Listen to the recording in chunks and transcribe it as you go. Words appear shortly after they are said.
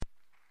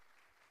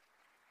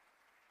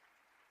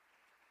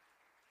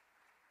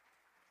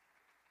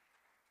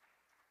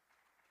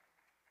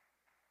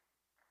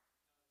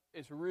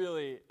it's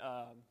really,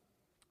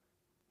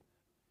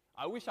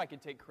 I wish I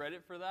could take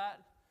credit for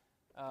that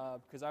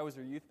because I was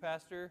her youth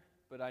pastor,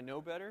 but I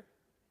know better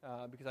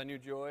because I knew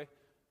Joy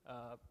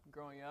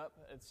growing up.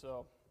 And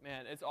so,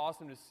 man, it's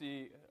awesome to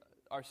see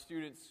our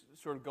students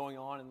sort of going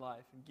on in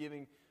life and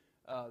giving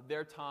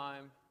their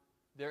time,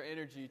 their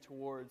energy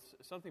towards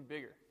something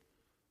bigger.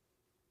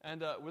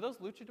 And were those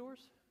luchadors?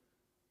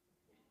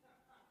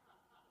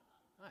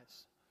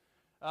 Nice.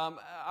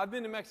 I've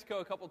been to Mexico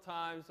a couple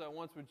times,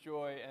 once with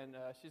Joy, and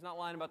she's not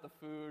lying about the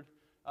food.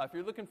 If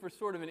you're looking for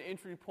sort of an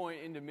entry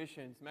point into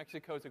missions,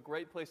 Mexico is a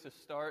great place to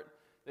start.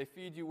 They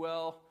feed you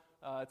well.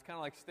 It's kind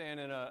of like staying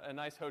in a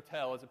nice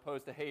hotel as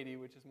opposed to Haiti,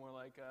 which is more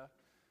like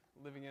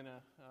living in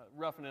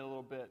roughing it a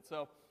little bit.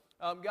 So,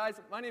 guys,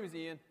 my name is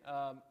Ian.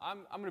 I'm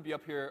going to be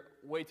up here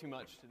way too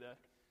much today,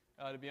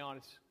 to be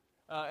honest.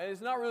 And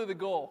it's not really the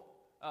goal.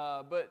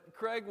 But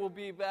Craig will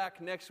be back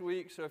next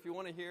week, so if you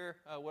want to hear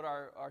what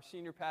our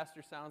senior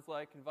pastor sounds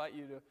like, invite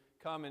you to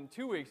come in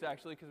 2 weeks,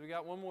 actually, because we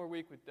got one more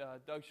week with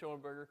Doug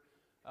Schoenberger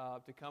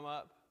to come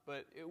up.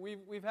 But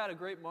we've had a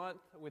great month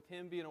with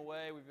him being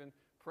away. We've been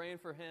praying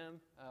for him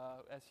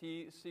as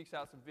he seeks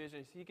out some vision,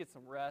 as he gets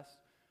some rest.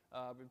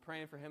 Been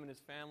praying for him and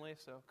his family,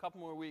 so a couple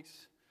more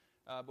weeks.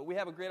 But we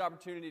have a great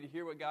opportunity to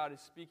hear what God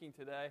is speaking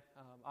today.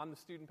 I'm the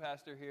student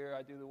pastor here.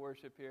 I do the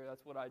worship here.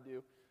 That's what I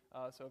do.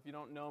 So if you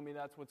don't know me,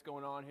 that's what's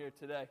going on here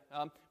today.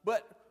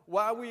 But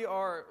while we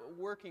are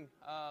working,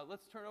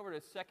 let's turn over to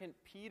 2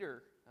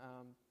 Peter.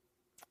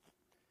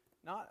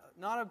 Not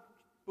a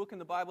book in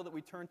the Bible that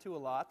we turn to a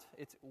lot.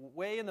 It's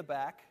way in the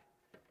back.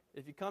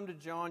 If you come to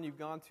John, you've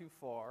gone too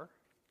far.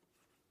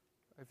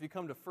 If you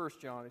come to 1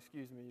 John,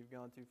 you've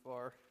gone too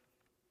far.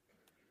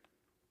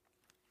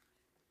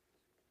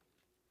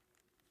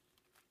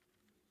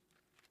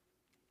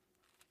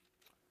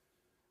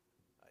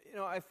 You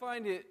know, I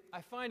find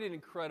it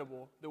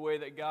incredible the way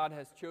that God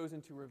has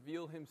chosen to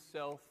reveal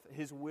Himself,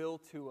 His will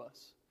to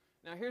us.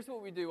 Now, here's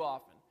what we do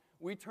often.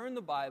 We turn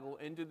the Bible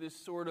into this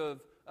sort of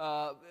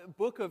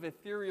book of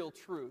ethereal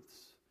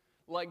truths.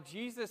 Like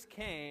Jesus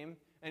came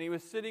and He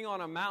was sitting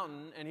on a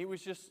mountain and He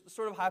was just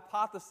sort of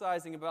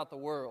hypothesizing about the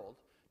world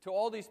to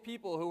all these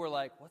people who were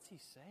like, what's He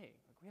saying?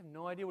 Like, we have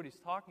no idea what He's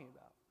talking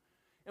about.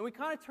 And we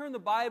kind of turn the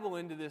Bible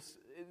into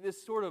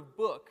this sort of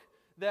book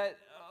that,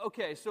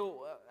 okay,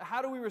 so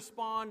how do we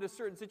respond to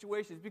certain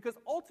situations? Because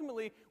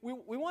ultimately,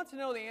 we want to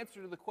know the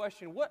answer to the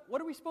question, what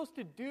are we supposed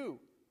to do?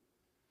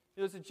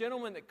 There's a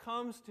gentleman that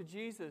comes to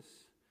Jesus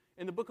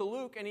in the book of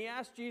Luke, and he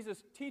asks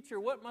Jesus, Teacher,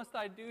 what must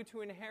I do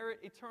to inherit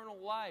eternal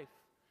life?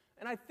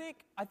 And I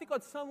think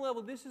on some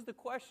level, this is the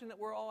question that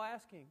we're all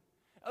asking.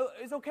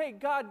 It's okay,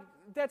 God,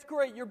 that's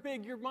great, you're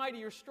big, you're mighty,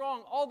 you're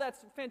strong, all that's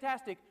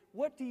fantastic.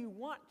 What do you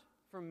want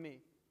from me?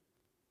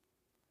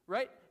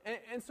 Right?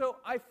 And so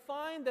I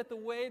find that the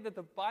way that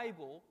the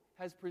Bible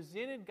has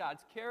presented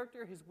God's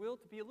character, His will,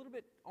 to be a little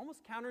bit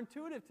almost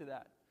counterintuitive to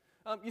that.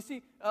 You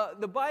see,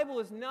 the Bible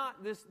is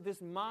not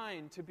this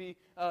mine to be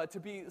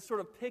sort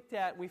of picked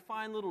at. We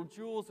find little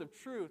jewels of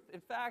truth.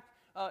 In fact,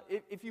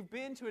 if you've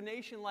been to a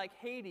nation like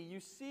Haiti, you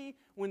see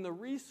when the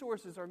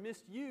resources are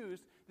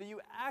misused that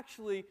you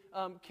actually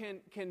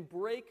can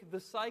break the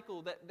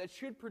cycle that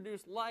should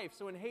produce life.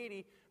 So in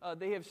Haiti,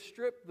 they have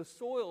stripped the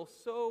soil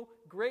so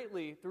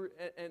greatly through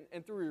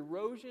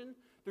erosion,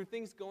 through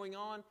things going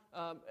on.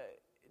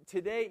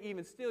 Today,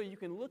 even still, you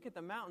can look at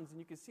the mountains and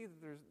you can see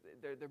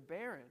that they're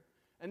barren.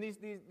 And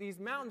these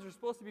mountains are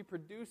supposed to be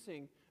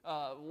producing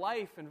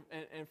life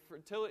and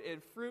fertility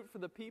and fruit for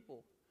the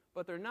people.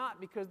 But they're not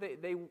because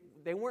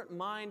they weren't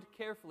mined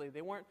carefully.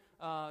 They weren't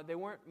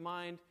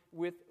mined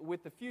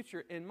with the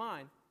future in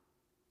mind.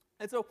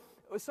 And so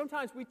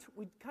sometimes we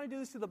kind of do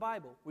this to the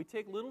Bible. We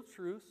take little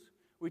truths,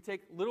 we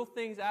take little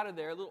things out of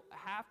there, little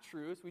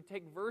half-truths. We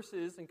take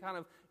verses and kind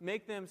of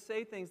make them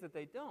say things that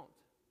they don't.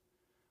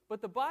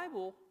 But the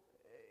Bible,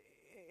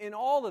 in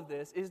all of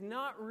this, is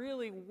not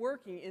really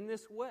working in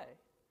this way.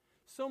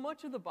 So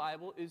much of the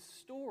Bible is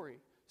story.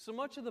 So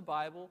much of the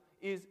Bible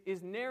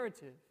is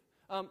narrative.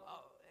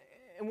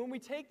 And when we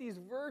take these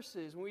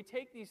verses, when we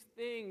take these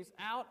things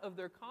out of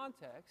their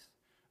context,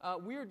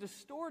 we are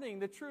distorting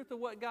the truth of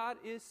what God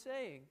is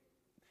saying.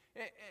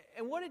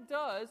 And what it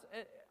does,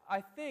 I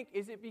think,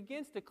 is it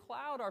begins to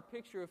cloud our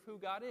picture of who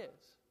God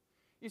is.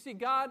 You see,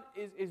 God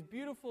is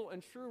beautiful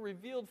and true,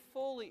 revealed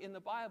fully in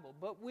the Bible.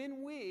 But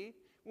when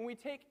we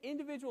take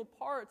individual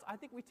parts, I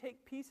think we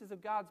take pieces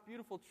of God's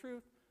beautiful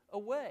truth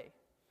away.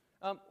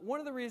 One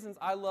of the reasons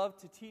I love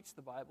to teach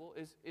the Bible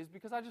is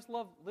because I just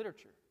love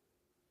literature.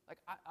 Like,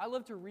 I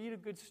love to read a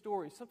good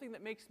story, something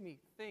that makes me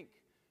think,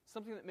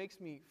 something that makes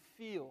me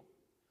feel.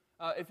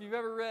 If you've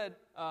ever read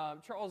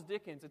Charles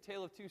Dickens' A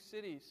Tale of Two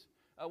Cities,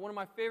 one of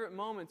my favorite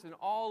moments in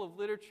all of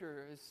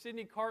literature is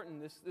Sidney Carton,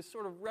 this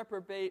sort of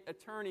reprobate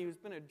attorney who's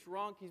been a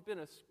drunk, he's been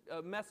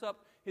a mess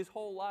up his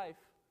whole life.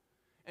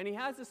 And he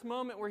has this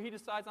moment where he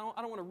decides, I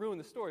don't want to ruin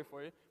the story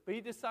for you, but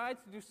he decides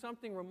to do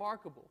something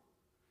remarkable.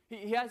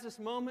 He has this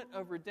moment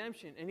of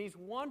redemption, and he's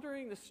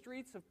wandering the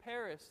streets of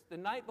Paris the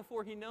night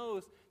before he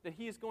knows that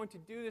he is going to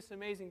do this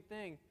amazing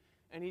thing.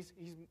 And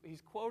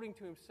he's quoting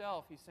to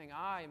himself. He's saying,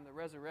 I am the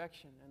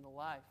resurrection and the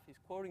life. He's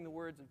quoting the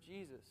words of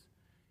Jesus.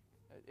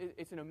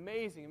 It's an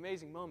amazing,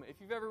 amazing moment.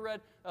 If you've ever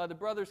read The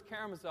Brothers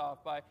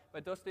Karamazov by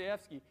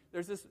Dostoevsky,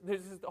 there's this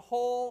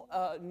whole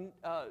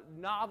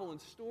novel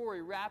and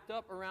story wrapped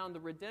up around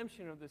the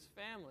redemption of this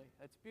family.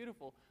 That's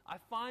beautiful. I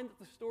find that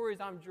the stories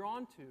I'm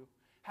drawn to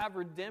have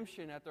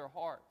redemption at their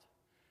heart.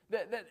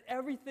 That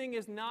everything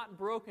is not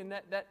broken,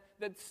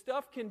 that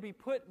stuff can be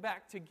put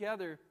back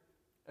together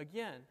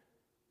again.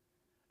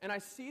 And I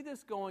see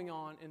this going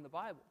on in the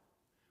Bible.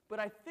 But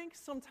I think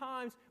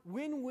sometimes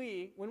when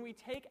we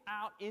take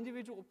out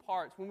individual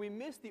parts, when we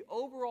miss the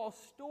overall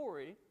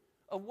story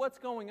of what's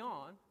going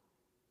on,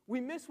 we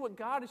miss what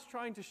God is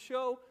trying to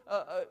show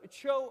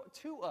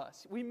to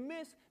us. We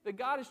miss that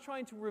God is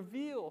trying to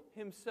reveal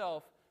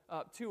himself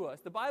to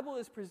us. The Bible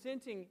is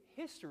presenting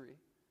history.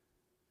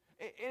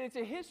 And it's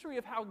a history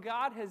of how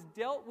God has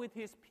dealt with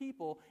his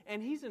people,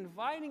 and he's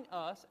inviting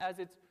us as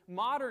its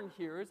modern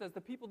hearers, as the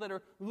people that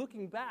are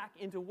looking back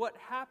into what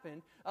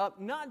happened,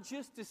 not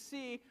just to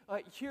see,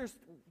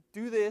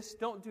 do this,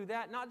 don't do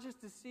that, not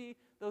just to see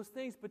those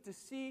things, but to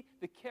see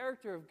the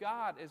character of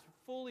God as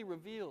fully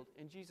revealed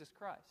in Jesus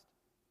Christ.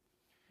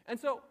 And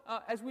so,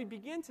 as we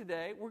begin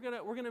today, we're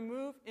gonna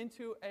move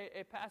into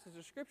a passage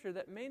of Scripture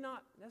that may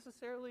not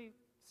necessarily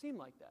seem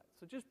like that.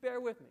 So just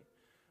bear with me.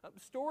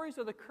 Stories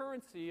are the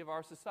currency of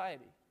our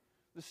society,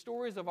 the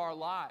stories of our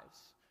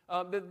lives,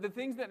 the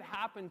things that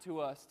happen to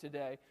us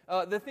today,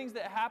 the things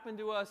that happen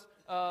to us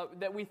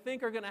that we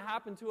think are going to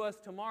happen to us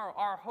tomorrow,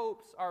 our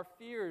hopes, our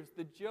fears,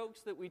 the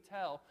jokes that we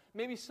tell,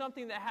 maybe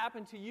something that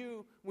happened to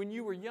you when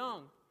you were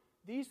young.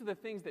 These are the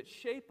things that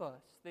shape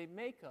us, they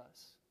make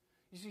us.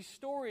 You see,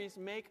 stories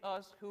make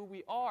us who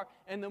we are,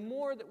 and the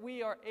more that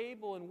we are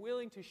able and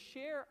willing to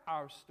share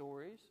our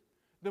stories,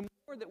 the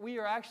more that we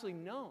are actually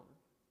known.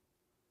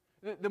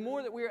 The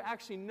more that we are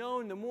actually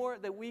known, the more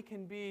that we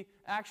can be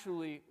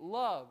actually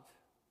loved.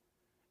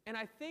 And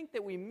I think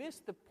that we miss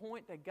the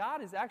point that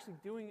God is actually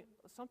doing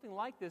something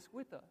like this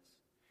with us.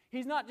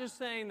 He's not just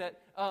saying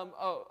that,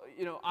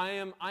 I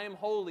am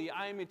holy,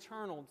 I am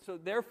eternal, so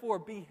therefore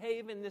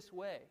behave in this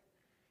way.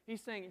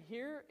 He's saying,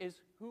 here is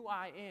who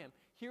I am.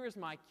 Here is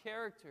my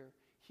character.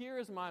 Here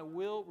is my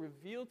will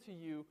revealed to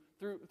you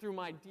through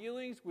my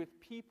dealings with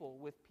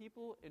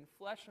people in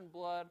flesh and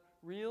blood,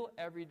 real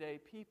everyday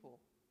people.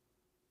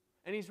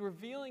 And he's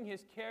revealing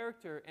his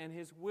character and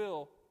his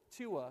will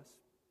to us.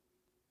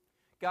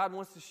 God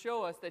wants to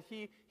show us that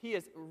he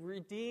has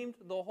redeemed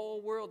the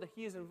whole world, that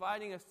he is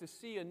inviting us to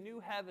see a new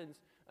heavens,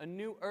 a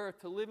new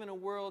earth, to live in a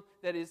world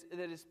that is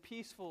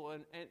peaceful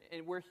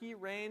and where he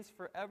reigns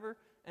forever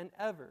and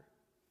ever.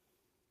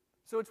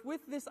 So it's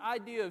with this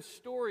idea of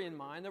story in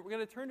mind that we're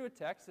going to turn to a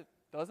text that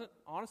doesn't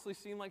honestly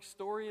seem like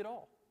story at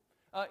all.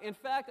 In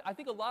fact, I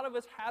think a lot of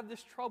us have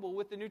this trouble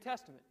with the New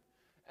Testament.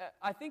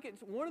 I think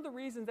it's one of the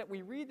reasons that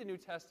we read the New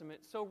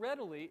Testament so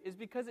readily is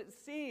because it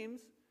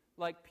seems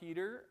like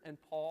Peter and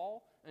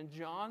Paul and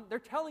John, they're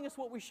telling us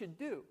what we should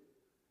do.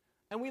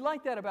 And we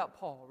like that about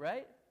Paul,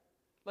 right?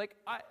 Like,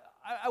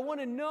 I want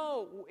to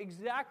know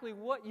exactly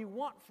what you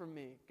want from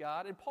me,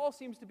 God. And Paul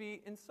seems to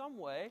be in some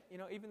way,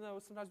 even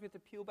though sometimes we have to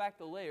peel back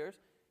the layers,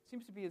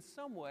 seems to be in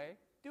some way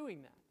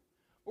doing that.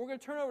 We're going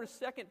to turn over to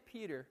 2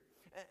 Peter.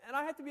 And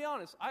I have to be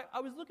honest,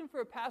 I was looking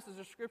for a passage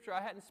of Scripture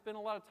I hadn't spent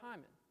a lot of time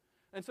in.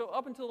 And so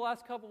up until the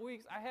last couple of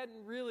weeks, I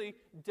hadn't really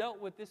dealt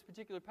with this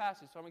particular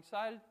passage. So I'm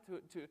excited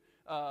to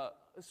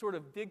sort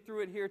of dig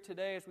through it here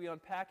today as we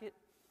unpack it.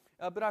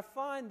 But I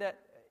find that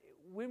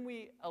when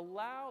we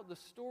allow the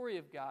story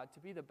of God to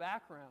be the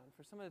background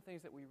for some of the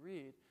things that we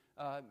read,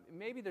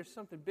 maybe there's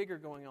something bigger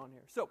going on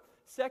here. So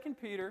 2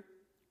 Peter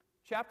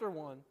chapter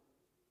 1,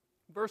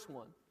 verse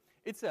 1,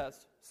 it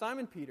says,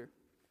 Simon Peter,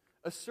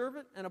 a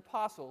servant and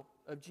apostle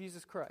of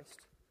Jesus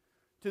Christ,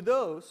 to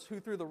those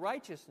who through the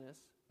righteousness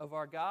of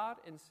our God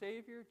and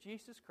Savior,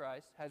 Jesus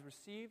Christ, has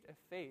received a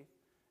faith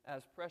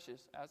as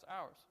precious as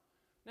ours.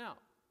 Now,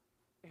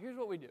 here's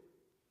what we do.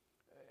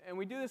 And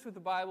we do this with the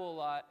Bible a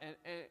lot,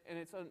 and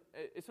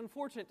it's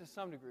unfortunate to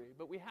some degree,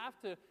 but we have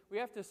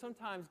to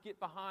sometimes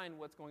get behind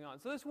what's going on.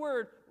 So this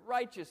word,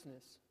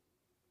 righteousness,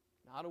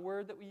 not a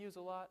word that we use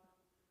a lot,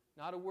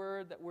 not a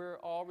word that we're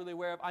all really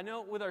aware of. I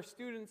know with our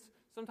students,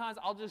 sometimes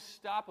I'll just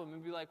stop them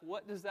and be like,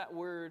 what does that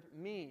word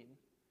mean?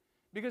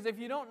 Because if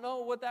you don't know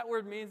what that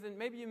word means, then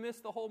maybe you miss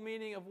the whole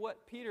meaning of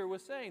what Peter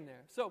was saying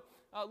there. So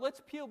let's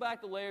peel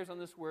back the layers on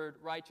this word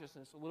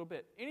righteousness a little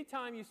bit.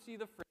 Anytime you see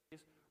the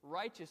phrase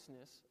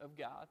righteousness of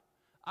God,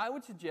 I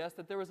would suggest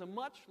that there was a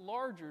much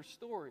larger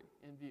story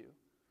in view.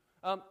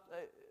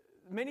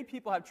 Many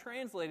people have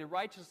translated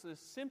righteousness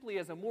simply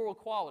as a moral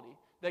quality,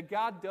 that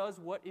God does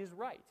what is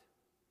right.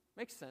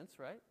 Makes sense,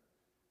 right?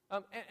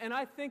 And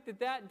I think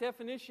that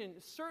definition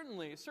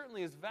certainly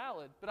is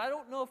valid, but I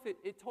don't know if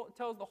it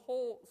tells the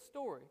whole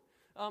story.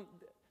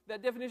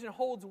 That definition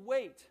holds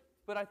weight,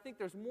 but I think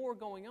there's more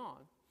going on.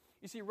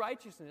 You see,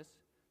 righteousness,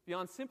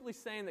 beyond simply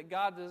saying that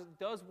God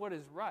does what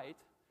is right,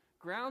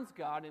 grounds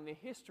God in the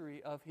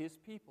history of his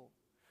people.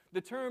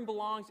 The term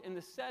belongs in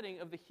the setting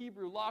of the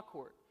Hebrew law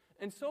court.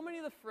 And so many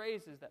of the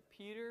phrases that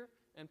Peter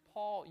and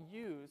Paul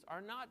use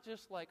are not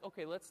just like,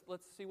 okay, let's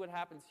see what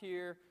happens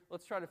here.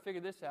 Let's try to figure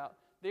this out.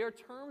 They are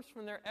terms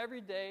from their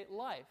everyday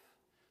life.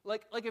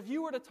 Like if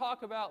you were to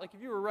talk about, like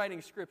if you were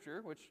writing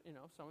scripture, which,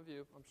 some of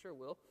you I'm sure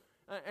will,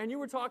 and you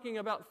were talking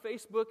about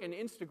Facebook and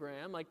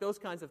Instagram, like those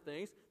kinds of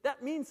things,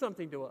 that means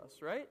something to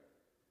us, right?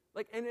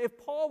 Like, and if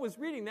Paul was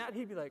reading that,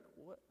 he'd be like,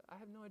 what? I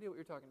have no idea what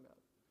you're talking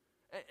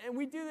about. And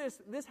we do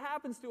this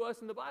happens to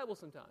us in the Bible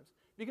sometimes,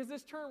 because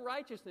this term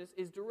righteousness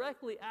is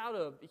directly out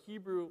of the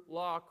Hebrew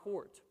law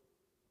court.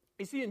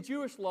 You see, in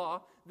Jewish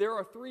law, there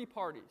are three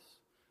parties.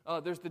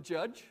 There's the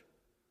judge,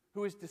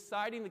 who is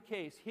deciding the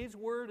case. His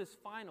word is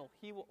final.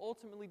 He will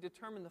ultimately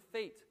determine the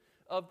fate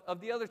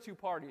of the other two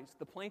parties,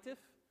 the plaintiff,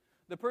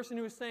 the person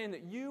who is saying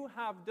that you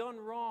have done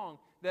wrong,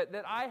 that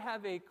I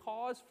have a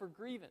cause for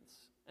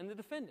grievance, and the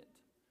defendant,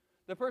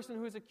 the person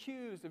who is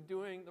accused of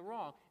doing the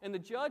wrong. And the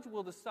judge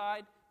will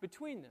decide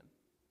between them.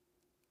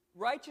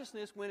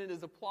 Righteousness, when it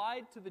is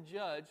applied to the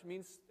judge,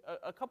 means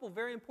a couple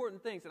very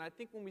important things. And I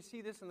think when we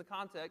see this in the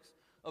context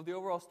of the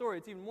overall story,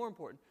 it's even more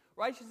important.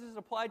 Righteousness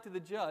applied to the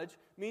judge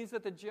means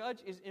that the judge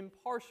is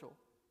impartial.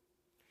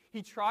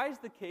 He tries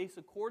the case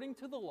according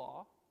to the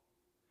law.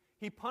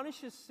 He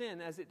punishes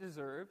sin as it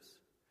deserves.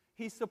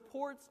 He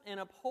supports and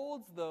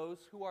upholds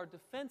those who are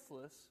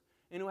defenseless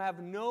and who have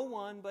no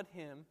one but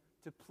him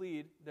to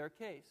plead their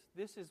case.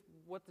 This is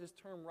what this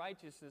term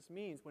righteousness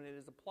means when it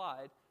is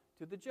applied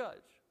to the judge.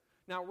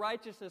 Now,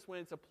 righteousness, when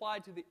it's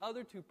applied to the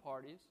other two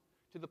parties,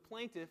 to the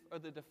plaintiff or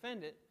the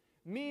defendant,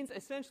 means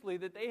essentially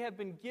that they have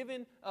been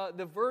given,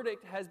 the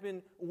verdict has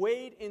been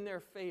weighed in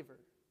their favor,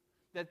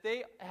 that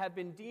they have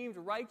been deemed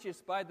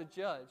righteous by the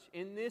judge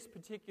in this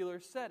particular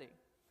setting.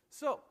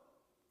 So,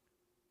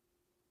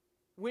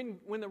 when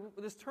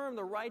this term,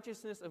 the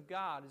righteousness of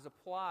God, is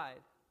applied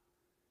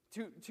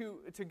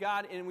to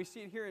God, and we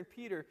see it here in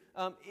Peter,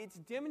 it's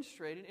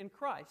demonstrated in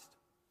Christ.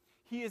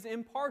 He is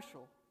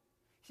impartial.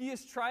 He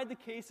has tried the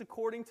case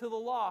according to the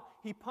law.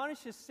 He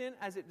punishes sin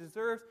as it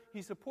deserves.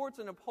 He supports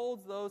and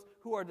upholds those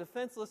who are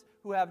defenseless,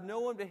 who have no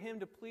one but him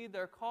to plead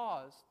their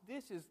cause.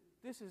 This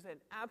is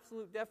an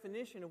absolute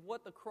definition of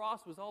what the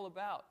cross was all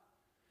about.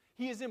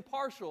 He is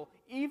impartial,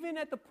 even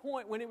at the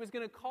point when it was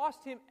going to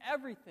cost him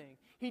everything.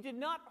 He did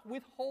not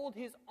withhold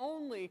his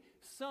only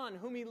Son,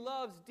 whom he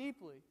loves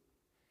deeply.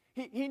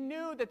 He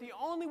knew that the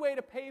only way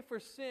to pay for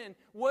sin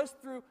was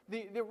through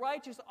the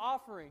righteous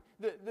offering,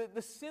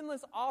 the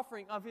sinless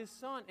offering of his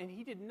Son, and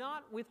he did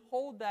not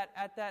withhold that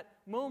at that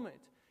moment.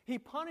 He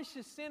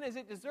punishes sin as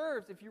it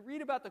deserves. If you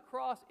read about the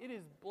cross, it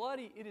is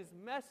bloody, it is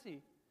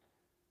messy.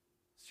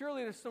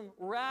 Surely there's some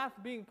wrath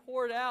being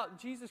poured out.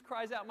 Jesus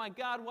cries out, "My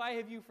God, why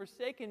have you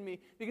forsaken me?"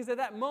 Because at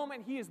that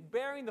moment, he is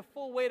bearing the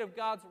full weight of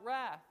God's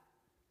wrath.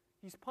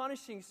 He's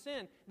punishing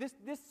sin. This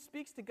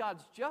speaks to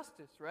God's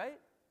justice, right?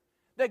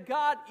 That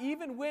God,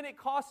 even when it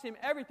costs him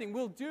everything,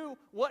 will do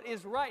what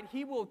is right.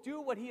 He will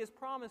do what he has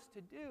promised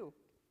to do.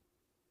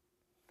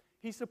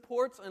 He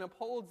supports and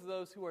upholds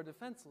those who are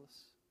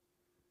defenseless.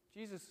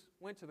 Jesus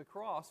went to the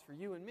cross for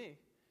you and me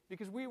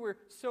because we were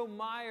so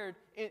mired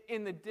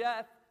in the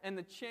death and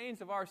the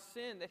chains of our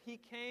sin that he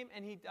came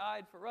and he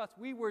died for us.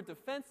 We were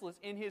defenseless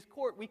in his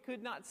court. We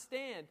could not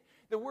stand.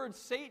 The word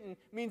Satan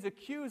means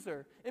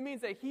accuser. It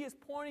means that he is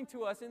pointing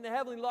to us in the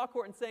heavenly law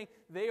court and saying,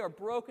 they are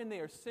broken,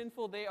 they are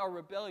sinful, they are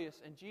rebellious.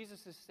 And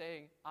Jesus is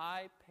saying,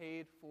 I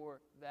paid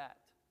for that.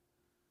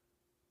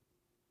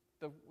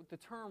 The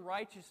term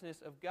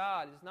righteousness of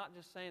God is not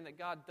just saying that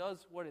God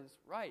does what is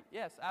right.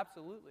 Yes,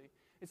 absolutely.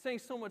 It's saying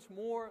so much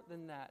more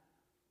than that.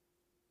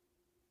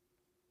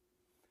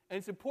 And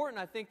it's important,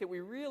 I think, that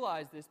we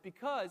realize this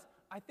because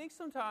I think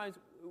sometimes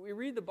we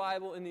read the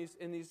Bible in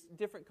these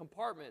different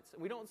compartments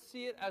and we don't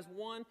see it as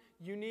one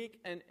unique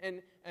and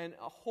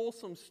a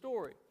wholesome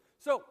story.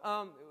 So,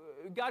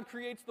 God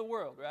creates the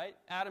world, right?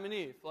 Adam and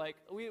Eve. Like,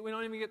 we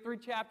don't even get 3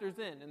 chapters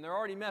in and they're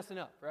already messing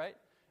up, right?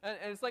 And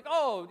it's like,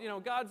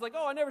 God's like,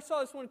 I never saw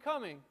this one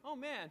coming. Oh,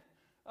 man.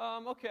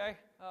 Okay.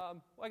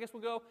 Well, I guess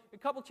we'll go a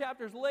couple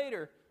chapters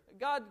later.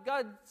 God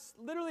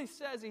literally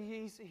says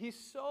he's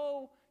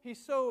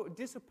so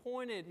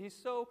disappointed.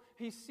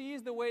 He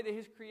sees the way that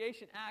his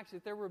creation acts,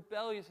 that they're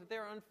rebellious, that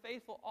they're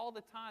unfaithful all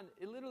the time.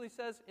 It literally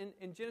says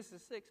in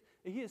Genesis 6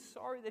 that he is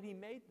sorry that he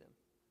made them.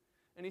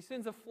 And he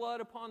sends a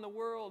flood upon the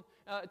world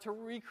to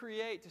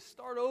recreate, to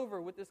start over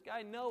with this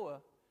guy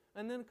Noah.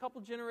 And then a couple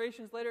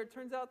generations later, it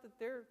turns out that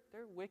they're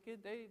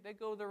wicked. They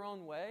go their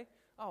own way.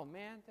 Oh,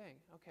 man, dang.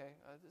 Okay,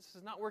 this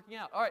is not working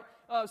out. All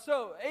right,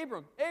 so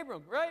Abram,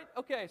 right?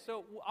 Okay,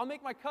 so I'll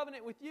make my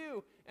covenant with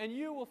you, and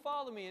you will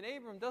follow me. And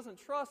Abram doesn't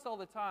trust all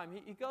the time.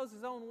 He goes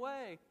his own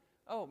way.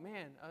 Oh,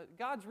 man,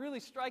 God's really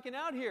striking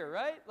out here,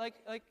 right? Like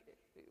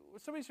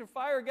somebody should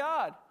fire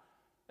God.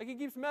 Like he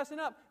keeps messing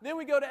up. Then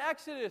we go to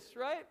Exodus,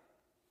 right?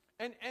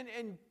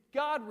 And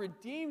God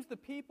redeems the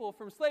people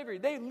from slavery.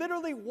 They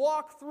literally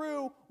walk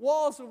through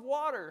walls of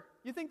water.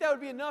 You think that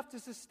would be enough to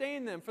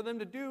sustain them, for them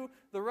to do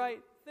the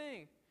right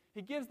thing?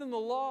 He gives them the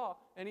law,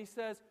 and he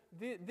says,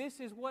 this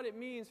is what it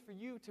means for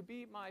you to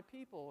be my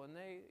people. And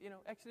they,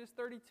 Exodus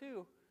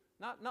 32,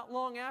 not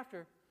long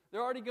after,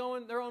 They're already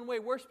going their own way,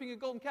 worshiping a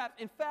golden calf.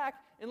 In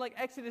fact, in like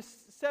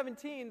Exodus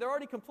 17, they're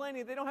already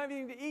complaining they don't have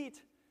anything to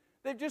eat.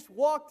 They've just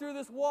walked through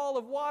this wall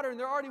of water, and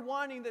they're already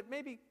whining that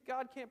maybe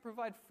God can't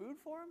provide food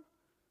for them.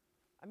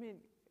 I mean,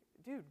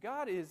 dude,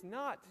 God is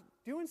not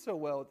doing so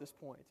well at this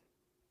point.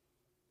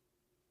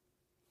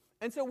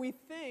 And so we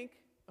think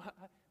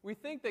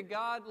that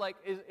God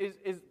is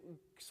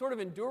sort of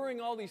enduring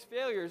all these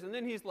failures, and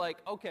then he's like,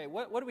 okay,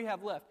 what do we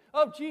have left?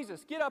 Oh,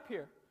 Jesus, get up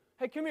here.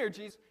 Hey, come here,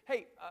 Jesus.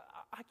 Hey,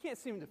 I can't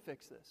seem to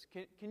fix this.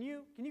 Can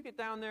you get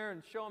down there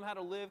and show them how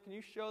to live? Can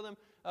you show them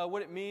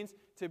what it means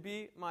to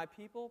be my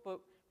people? But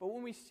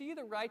when we see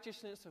the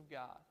righteousness of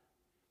God,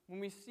 when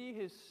we see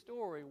his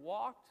story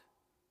walked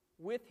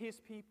with his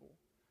people,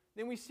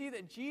 then we see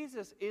that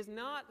Jesus is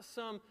not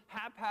some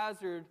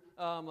haphazard,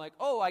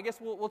 I guess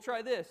we'll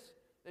try this.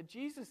 That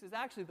Jesus is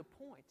actually the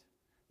point.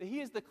 That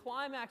he is the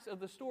climax of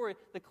the story,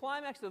 the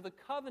climax of the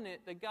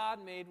covenant that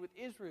God made with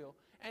Israel.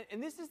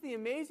 And this is the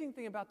amazing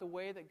thing about the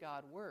way that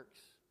God works.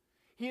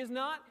 He is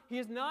not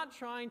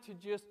trying to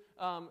just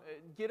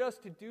get us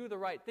to do the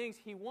right things.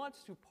 He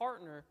wants to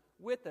partner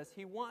with us.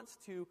 He wants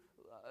to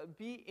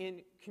be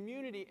in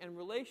community and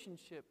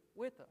relationship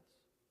with us.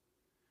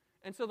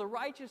 And so the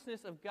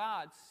righteousness of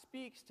God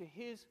speaks to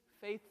his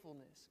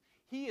faithfulness.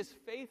 He is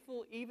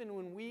faithful even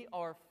when we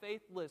are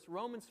faithless.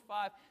 Romans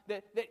 5,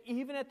 that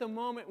even at the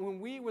moment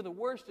when we were the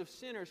worst of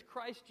sinners,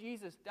 Christ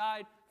Jesus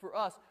died for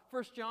us.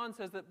 1 John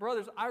says that,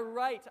 brothers, I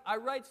write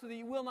so that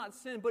you will not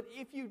sin, but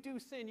if you do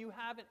sin, you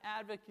have an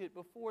advocate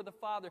before the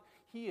Father.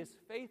 He is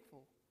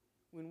faithful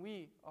when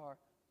we are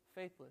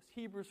faithless.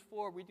 Hebrews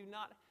 4, we do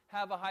not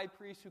have a high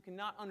priest who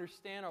cannot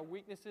understand our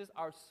weaknesses,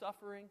 our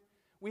suffering.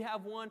 We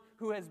have one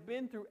who has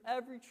been through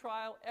every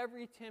trial,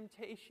 every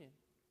temptation.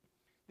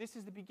 This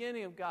is the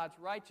beginning of God's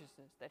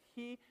righteousness, that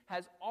he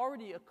has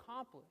already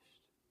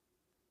accomplished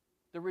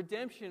the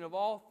redemption of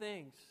all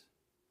things.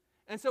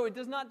 And so it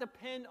does not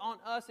depend on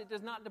us. It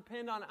does not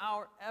depend on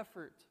our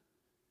effort.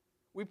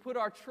 We put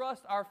our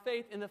trust, our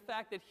faith in the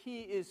fact that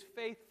he is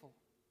faithful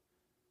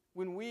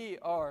when we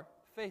are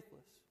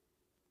faithless.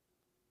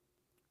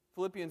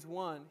 Philippians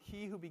 1,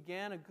 he who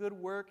began a good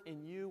work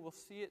in you will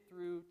see it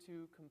through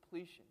to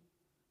completion.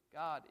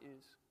 God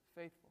is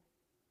faithful.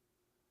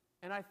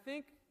 And I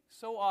think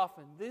so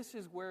often this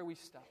is where we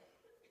stop.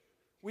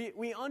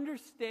 We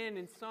understand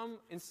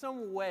in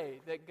some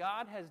way that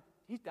God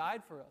he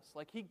died for us,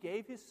 like he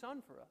gave his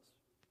son for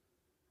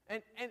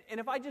us. And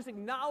if I just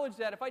acknowledge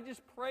that, if I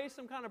just pray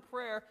some kind of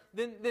prayer,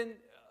 then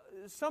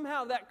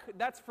somehow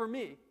that's for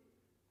me,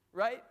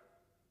 right?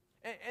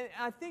 And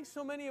I think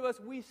so many of us,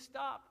 we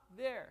stop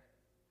there.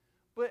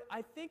 But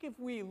I think if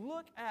we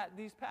look at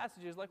these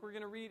passages, like we're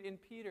going to read in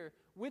Peter,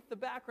 with the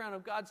background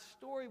of God's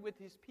story with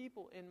his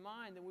people in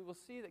mind, then we will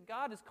see that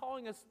God is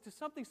calling us to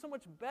something so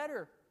much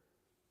better.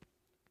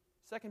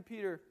 2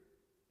 Peter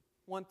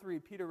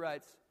 1:3, Peter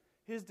writes,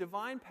 his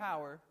divine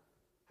power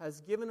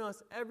has given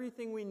us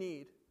everything we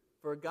need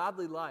for a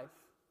godly life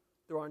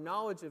through our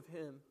knowledge of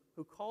him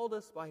who called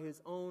us by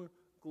his own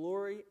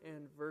glory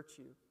and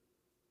virtue.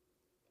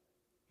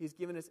 He's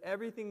given us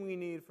everything we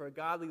need for a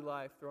godly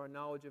life through our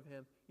knowledge of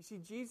him. You see,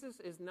 Jesus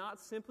is not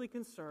simply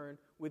concerned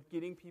with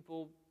getting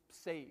people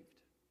saved.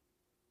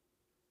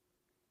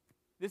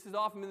 This has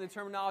often been the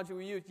terminology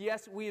we use.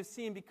 Yes, we have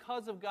seen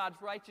because of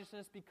God's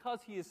righteousness,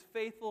 because he is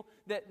faithful,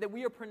 that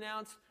we are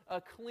pronounced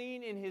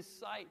clean in his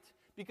sight.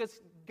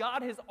 Because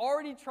God has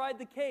already tried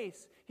the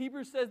case.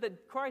 Hebrews says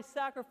that Christ's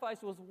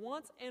sacrifice was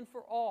once and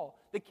for all.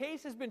 The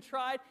case has been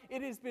tried.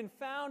 It has been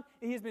found.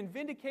 He has been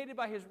vindicated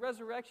by his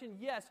resurrection.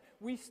 Yes,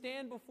 we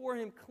stand before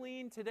him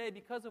clean today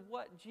because of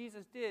what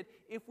Jesus did,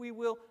 if we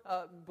will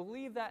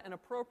believe that and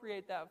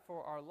appropriate that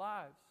for our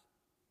lives.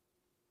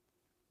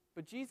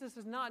 But Jesus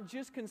is not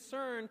just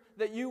concerned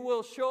that you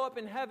will show up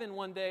in heaven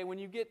one day when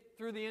you get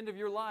through the end of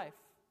your life.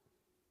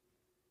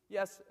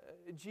 Yes,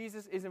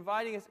 Jesus is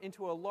inviting us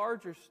into a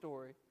larger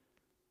story.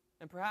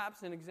 And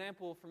perhaps an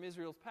example from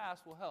Israel's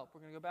past will help.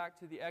 We're going to go back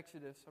to the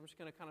Exodus. I'm just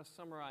going to kind of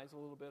summarize a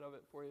little bit of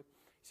it for you.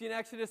 See, in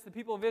Exodus, the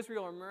people of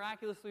Israel are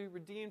miraculously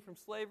redeemed from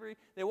slavery.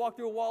 They walk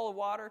through a wall of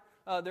water.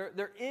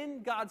 They're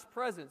in God's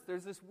presence.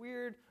 There's this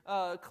weird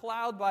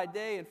cloud by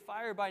day and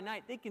fire by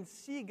night. They can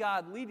see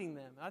God leading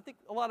them. And I think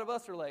a lot of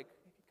us are like,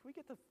 can we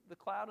get the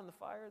cloud and the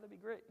fire? That'd be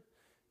great.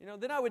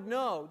 Then I would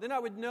know. Then I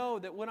would know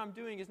that what I'm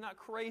doing is not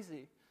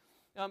crazy.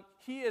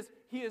 He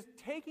is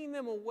taking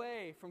them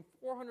away from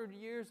 400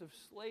 years of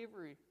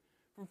slavery,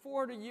 from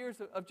 400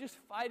 years of just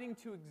fighting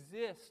to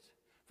exist,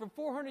 from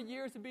 400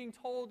 years of being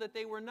told that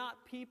they were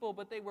not people,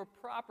 but they were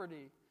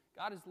property.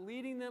 God is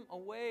leading them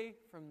away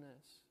from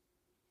this.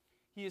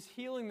 He is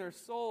healing their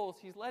souls.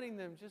 He's letting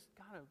them just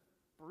kind of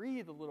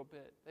breathe a little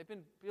bit. They've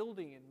been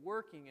building and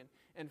working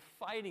and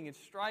fighting and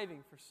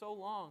striving for so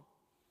long.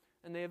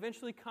 And they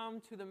eventually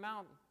come to the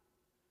mountain.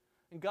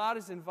 And God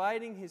is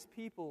inviting his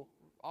people,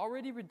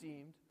 already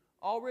redeemed,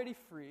 already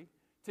free,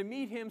 to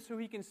meet him so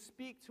he can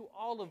speak to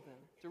all of them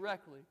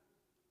directly.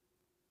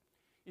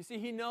 You see,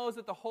 he knows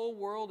that the whole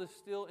world is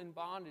still in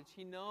bondage.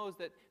 He knows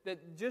that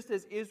just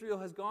as Israel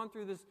has gone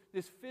through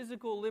this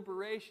physical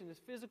liberation, this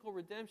physical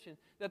redemption,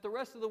 that the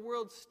rest of the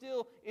world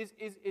still is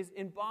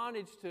in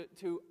bondage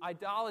to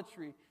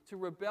idolatry, to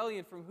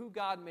rebellion from who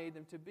God made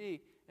them to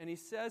be. And he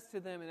says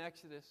to them in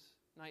Exodus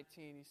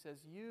 19, he says,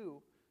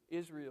 you,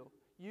 Israel,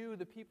 you,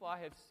 the people I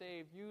have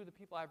saved, you, the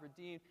people I have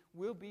redeemed,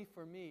 will be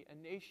for me a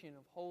nation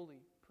of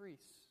holy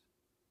priests.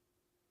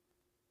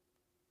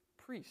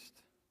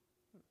 Priest.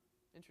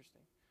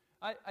 Interesting.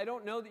 I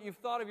don't know that you've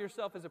thought of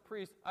yourself as a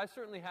priest. I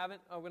certainly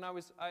haven't. When I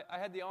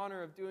had the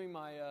honor of doing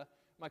my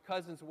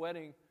cousin's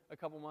wedding a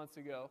couple months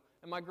ago,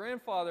 and my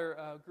grandfather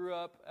grew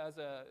up as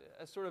a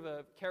sort of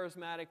a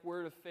charismatic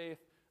word of faith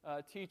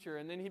teacher,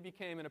 and then he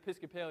became an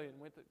Episcopalian,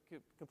 went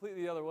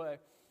completely the other way,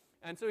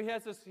 and so he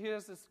has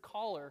this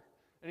collar,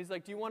 and he's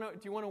like, "Do you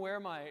want to wear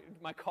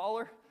my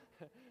collar?"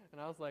 And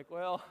I was like,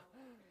 "Well,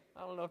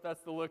 I don't know if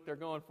that's the look they're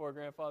going for,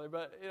 Grandfather,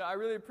 but I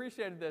really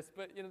appreciated this.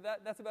 But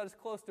that's about as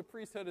close to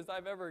priesthood as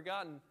I've ever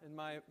gotten in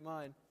my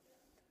mind.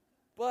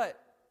 But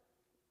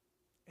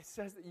it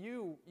says that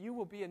you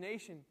will be a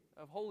nation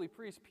of holy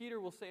priests.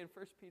 Peter will say in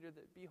 1 Peter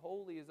that be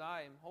holy as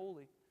I am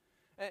holy.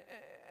 And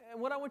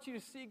what I want you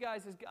to see,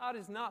 guys, is God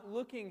is not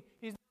looking,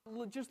 He's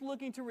not just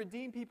looking to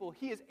redeem people.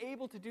 He is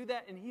able to do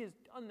that, and He has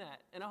done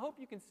that. And I hope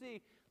you can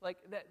see like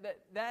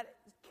that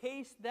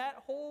case, that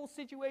whole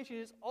situation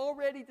is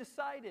already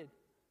decided.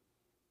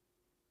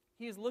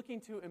 He is looking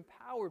to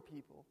empower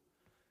people.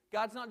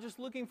 God's not just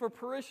looking for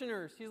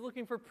parishioners. He's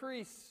looking for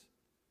priests.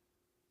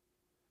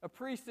 A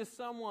priest is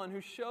someone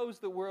who shows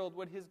the world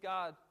what his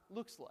God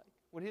looks like,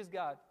 what his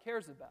God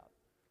cares about.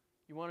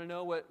 You want to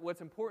know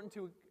what's important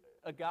to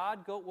a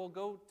God?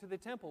 Go to the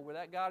temple where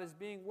that God is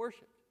being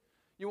worshipped.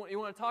 You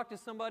want to talk to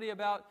somebody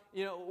about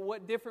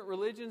what different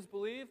religions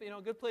believe?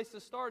 A good place to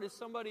start is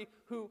somebody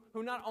who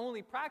not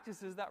only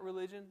practices that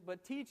religion,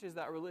 but teaches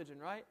that religion,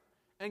 right?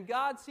 And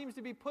God seems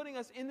to be putting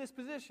us in this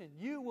position.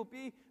 You will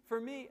be, for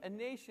me, a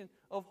nation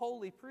of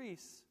holy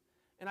priests.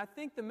 And I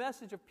think the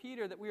message of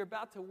Peter that we are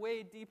about to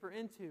wade deeper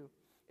into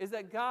is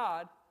that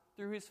God,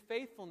 through His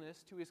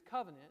faithfulness to His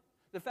covenant,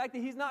 the fact that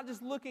He's not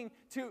just looking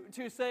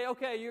to say,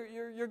 okay,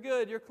 you're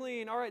good, you're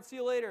clean, all right, see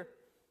you later.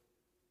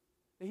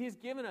 That He's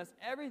given us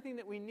everything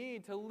that we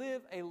need to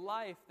live a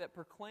life that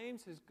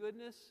proclaims His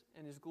goodness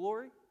and His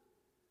glory.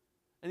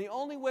 And the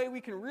only way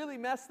we can really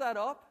mess that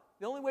up,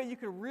 the only way you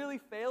can really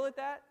fail at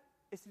that,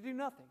 is to do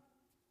nothing.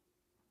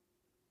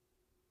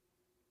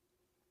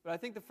 But I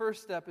think the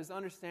first step is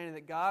understanding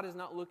that God is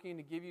not looking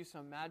to give you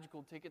some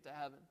magical ticket to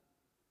heaven.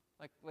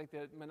 Like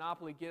the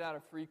Monopoly get out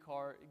of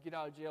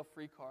jail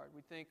free card.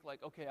 We think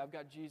like, okay, I've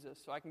got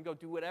Jesus, so I can go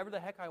do whatever the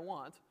heck I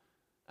want.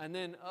 And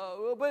then,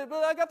 but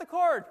I got the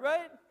card,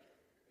 right?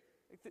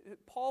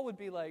 Paul would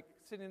be like,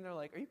 sitting there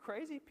like, are you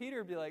crazy? Peter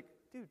would be like,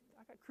 dude,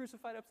 I got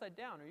crucified upside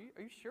down.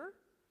 Are you sure?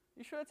 Are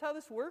you sure that's how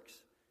this works?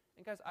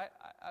 And guys,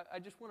 I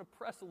just want to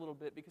press a little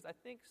bit because I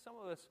think some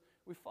of us,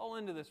 we fall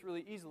into this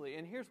really easily.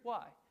 And here's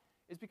why.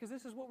 It's because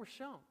this is what we're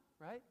shown,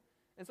 right?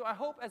 And so I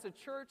hope as a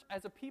church,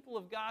 as a people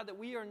of God, that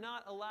we are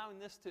not allowing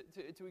this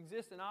to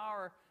exist in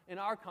our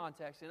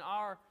context, in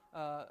our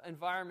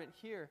environment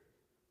here.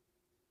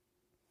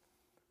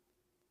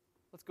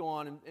 Let's go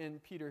on in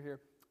Peter here.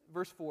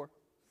 Verse 4.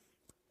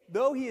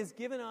 Though He has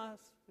given us,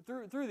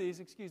 through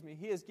these,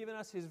 He has given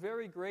us His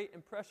very great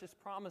and precious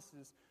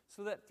promises,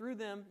 so that through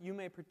them you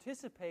may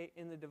participate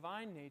in the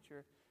divine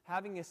nature,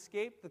 having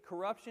escaped the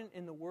corruption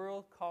in the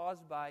world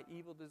caused by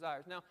evil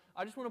desires. Now,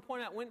 I just want to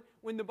point out,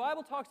 when the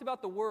Bible talks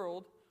about the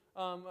world,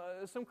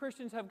 some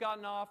Christians have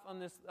gotten off on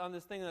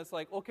this thing that's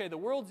like, okay, the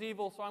world's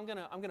evil, so I'm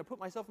gonna put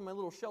myself in my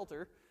little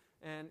shelter,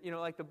 and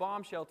like the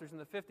bomb shelters in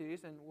the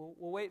 50s, and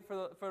we'll wait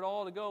for it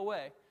all to go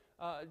away.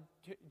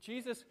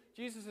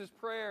 Jesus'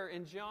 prayer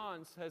in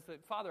John says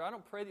that, Father, I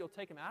don't pray that you'll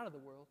take them out of the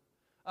world.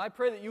 I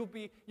pray that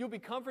you'll be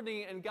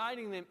comforting and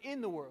guiding them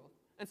in the world.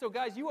 And so,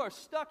 guys, you are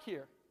stuck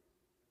here.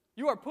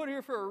 You are put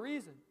here for a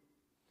reason.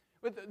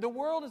 But the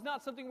world is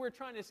not something we're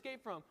trying to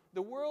escape from.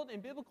 The world,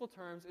 in biblical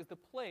terms, is the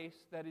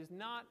place that is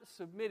not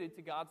submitted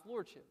to God's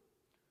lordship.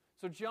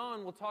 So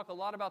John will talk a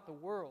lot about the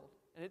world.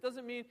 And it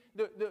doesn't mean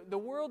the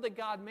world that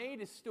God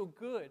made is still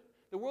good.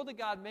 The world that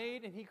God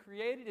made and He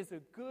created is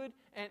a good,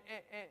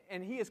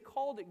 and He has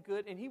called it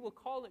good, and He will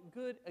call it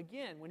good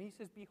again. When He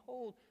says,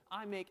 behold,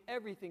 I make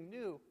everything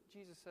new.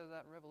 Jesus says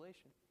that in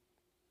Revelation.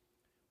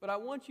 But I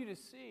want you to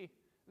see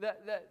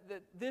that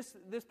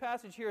this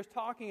passage here is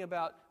talking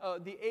about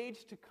the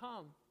age to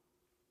come.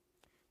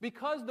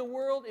 Because the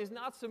world is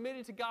not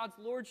submitted to God's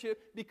lordship,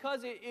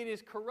 because it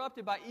is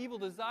corrupted by evil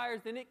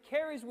desires, then it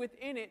carries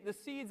within it the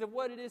seeds of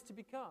what it is to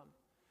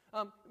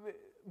become.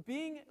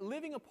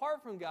 Living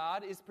apart from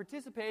God is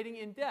participating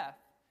in death.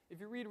 If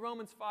you read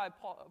Romans 5,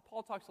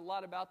 Paul talks a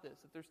lot about this.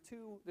 That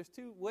there's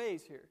two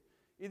ways here.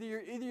 Either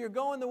you're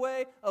going the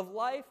way of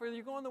life, or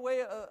you're going the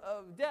way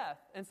of death.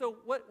 And so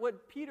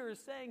what Peter is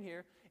saying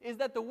here is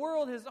that the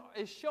world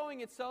is showing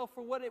itself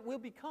for what it will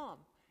become.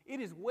 It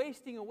is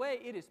wasting away.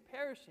 It is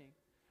perishing.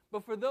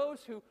 But for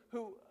those who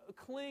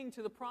cling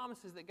to the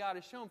promises that God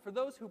has shown, for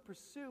those who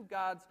pursue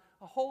God's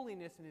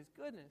holiness and His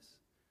goodness,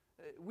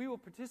 we will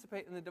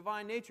participate in the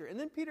divine nature. And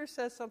then Peter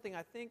says something,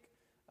 I think,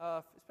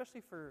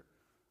 especially for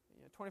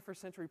 21st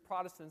century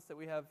Protestants, that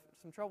we have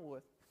some trouble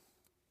with.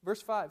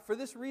 Verse 5, for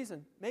this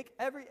reason, make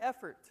every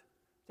effort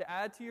to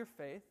add to your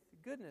faith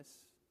goodness.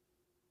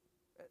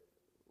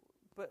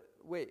 But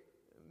wait,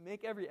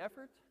 make every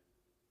effort?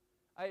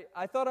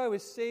 I thought I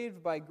was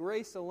saved by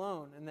grace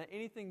alone, and that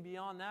anything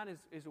beyond that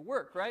is a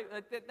work, right?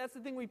 Like that's the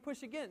thing we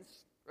push against,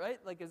 right?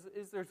 Like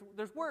is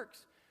there's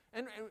works.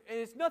 And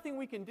it's nothing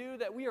we can do,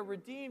 that we are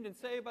redeemed and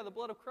saved by the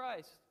blood of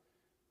Christ.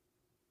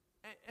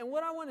 And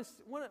what I want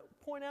to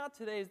point out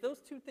today is those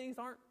two things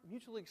aren't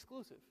mutually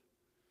exclusive.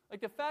 Like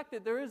the fact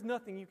that there is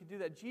nothing you can do,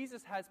 that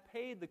Jesus has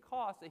paid the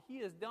cost, that He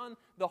has done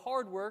the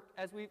hard work,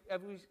 as we've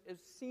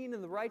seen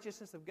in the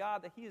righteousness of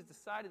God, that He has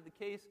decided the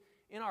case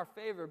in our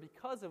favor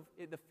because of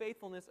the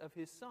faithfulness of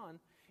His Son,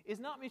 is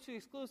not mutually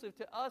exclusive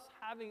to us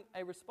having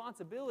a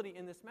responsibility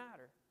in this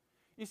matter.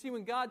 You see,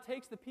 when God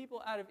takes the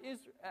people out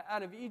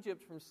of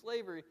Egypt from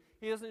slavery,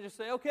 He doesn't just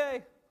say,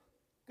 okay,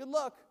 good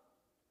luck.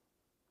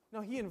 No,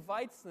 He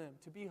invites them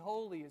to be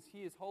holy as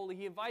He is holy.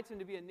 He invites them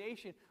to be a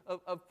nation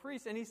of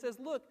priests. And He says,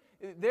 look,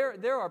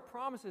 there are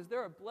promises,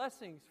 there are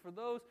blessings for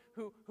those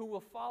who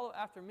will follow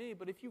after me.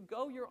 But if you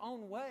go your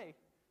own way,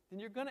 then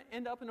you're going to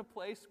end up in a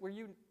place where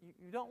you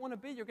don't want to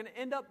be. You're going to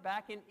end up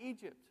back in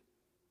Egypt,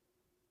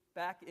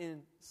 back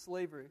in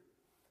slavery.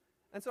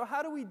 And so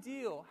how do we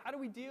deal? How do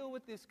we deal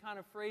with this kind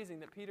of phrasing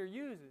that Peter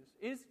uses?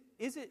 Is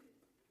it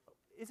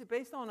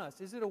based on us?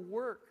 Is it a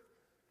work?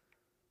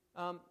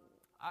 No.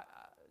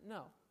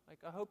 Like,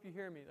 I hope you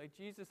hear me. Like,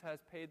 Jesus has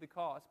paid the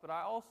cost. But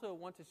I also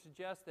want to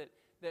suggest that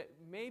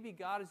maybe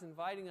God is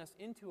inviting us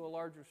into a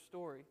larger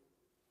story.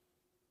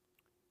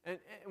 And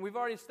we've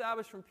already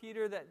established from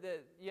Peter that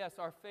yes,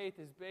 our faith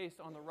is based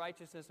on the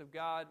righteousness of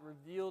God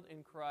revealed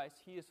in Christ.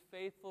 He is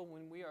faithful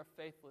when we are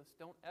faithless.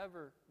 Don't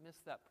ever miss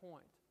that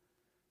point.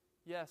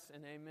 Yes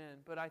and amen.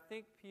 But I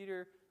think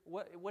Peter,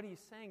 what he's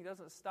saying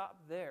doesn't stop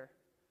there.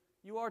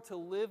 You are to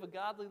live a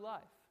godly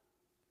life.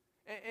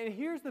 And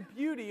here's the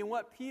beauty in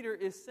what Peter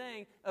is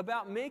saying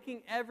about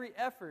making every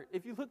effort.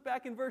 If you look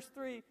back in verse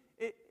 3,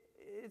 it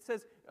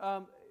says,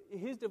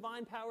 His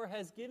divine power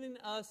has given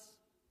us,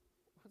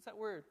 what's that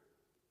word?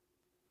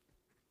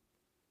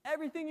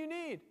 Everything you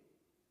need.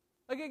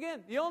 Like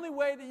again, the only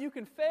way that you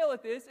can fail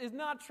at this is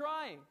not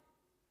trying.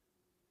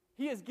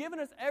 He has given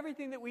us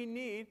everything that we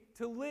need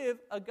to live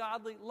a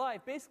godly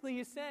life. Basically,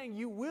 He's saying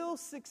you will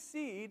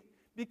succeed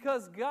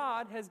because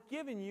God has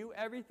given you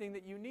everything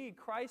that you need.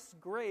 Christ's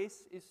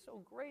grace is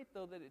so great,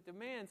 though, that it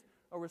demands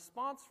a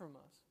response from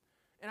us.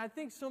 And I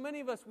think so many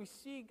of us, we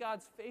see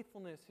God's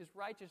faithfulness, His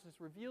righteousness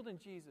revealed in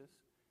Jesus,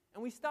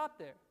 and we stop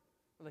there.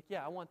 We're like,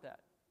 yeah, I want that.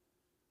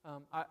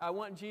 I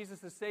want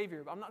Jesus as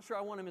Savior, but I'm not sure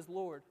I want Him as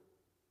Lord.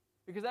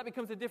 Because that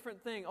becomes a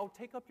different thing. Oh,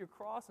 take up your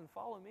cross and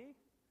follow me?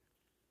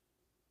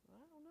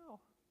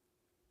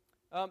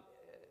 I don't know.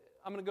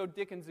 I'm going to go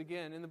Dickens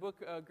again. In the book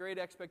Great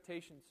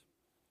Expectations,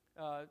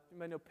 you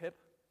might know Pip.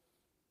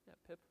 Yeah,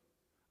 Pip.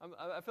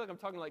 I feel like I'm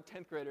talking to like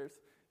 10th graders.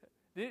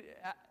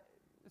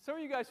 Some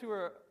of you guys who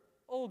are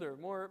older,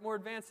 more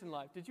advanced in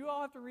life, did you all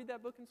have to read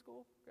that book in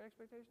school, Great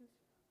Expectations?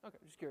 Okay,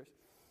 just curious.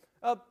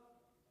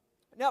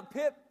 Now,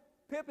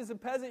 Pip is a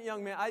peasant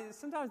young man.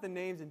 Sometimes the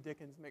names in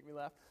Dickens make me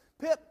laugh.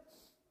 Pip,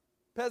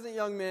 peasant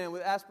young man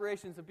with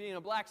aspirations of being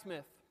a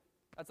blacksmith.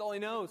 That's all he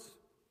knows.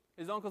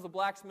 His uncle's a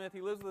blacksmith.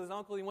 He lives with his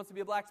uncle. He wants to be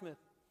a blacksmith.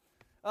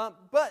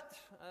 But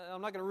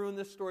I'm not going to ruin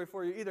this story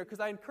for you either, because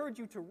I encourage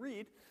you to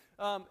read.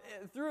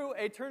 Through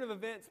a turn of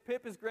events,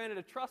 Pip is granted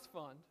a trust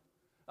fund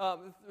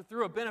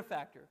through a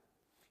benefactor.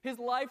 His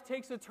life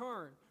takes a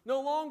turn.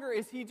 No longer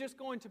is he just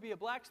going to be a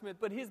blacksmith,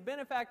 but his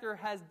benefactor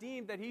has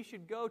deemed that he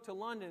should go to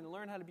London and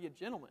learn how to be a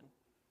gentleman.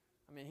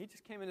 I mean, he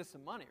just came into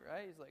some money,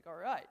 right? He's like, all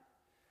right.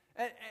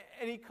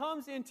 And he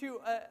comes into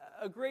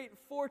a great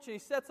fortune. He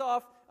sets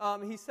off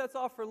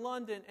for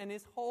London, and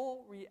his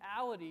whole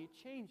reality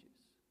changes.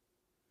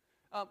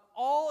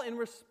 All in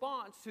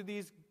response to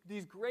these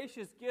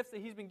gracious gifts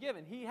that he's been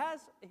given. He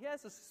has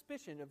a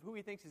suspicion of who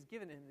he thinks is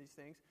given him these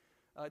things.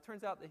 It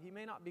turns out that he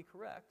may not be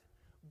correct,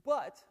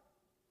 but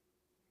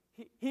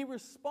he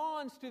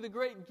responds to the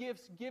great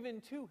gifts given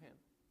to him.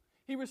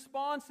 He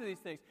responds to these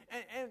things.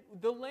 And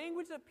the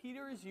language that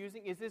Peter is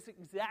using is this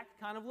exact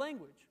kind of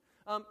language.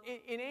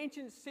 In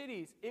ancient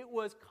cities, it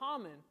was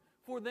common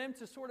for them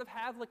to sort of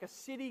have like a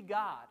city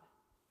god.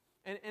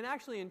 And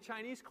actually in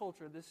Chinese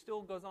culture, this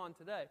still goes on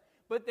today.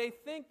 But they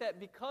think that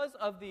because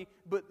of the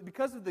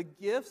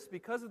gifts,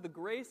 because of the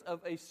grace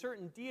of a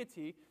certain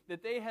deity,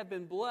 that they have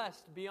been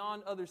blessed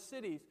beyond other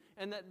cities,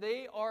 and that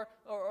they are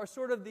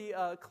sort of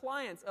the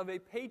clients of a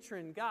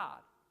patron god.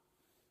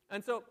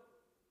 And so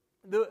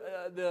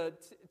the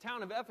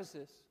town of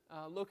Ephesus,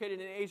 located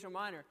in Asia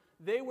Minor,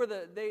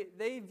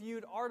 they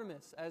viewed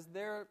Artemis as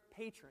their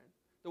patron,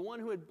 the one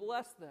who had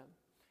blessed them.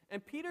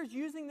 And Peter's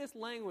using this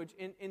language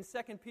in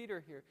 2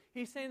 Peter here.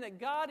 He's saying that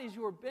God is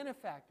your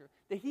benefactor,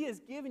 that He has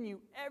given you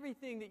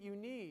everything that you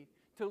need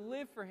to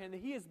live for Him,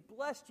 that He has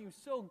blessed you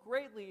so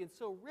greatly and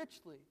so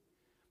richly.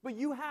 But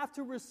you have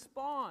to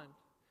respond.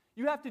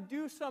 You have to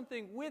do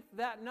something with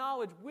that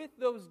knowledge, with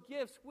those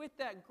gifts, with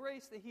that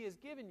grace that He has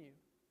given you.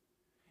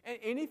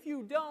 And if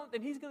you don't,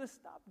 then He's going to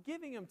stop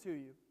giving them to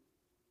you.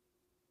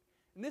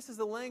 And this is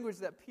the language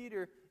that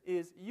Peter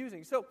is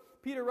using. So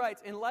Peter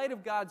writes, in light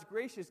of God's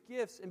gracious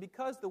gifts, and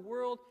because the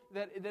world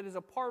that is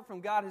apart from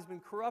God has been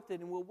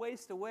corrupted and will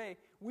waste away,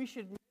 we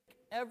should make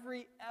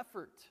every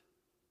effort,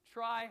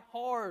 try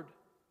hard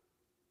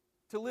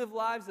to live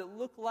lives that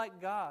look like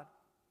God.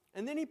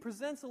 And then he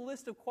presents a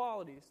list of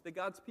qualities that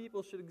God's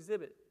people should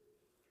exhibit.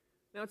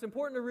 Now, it's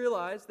important to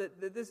realize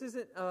that this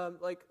isn't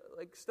like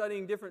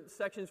studying different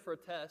sections for a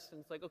test,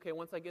 and it's like, okay,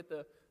 once I get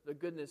the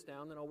goodness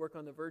down, then I'll work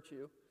on the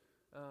virtue.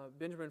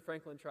 Benjamin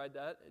Franklin tried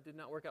that. It did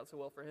not work out so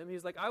well for him.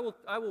 He's like, I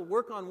will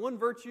work on one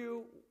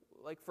virtue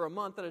like for a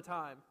month at a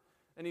time.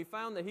 And he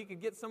found that he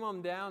could get some of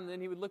them down, and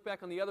then he would look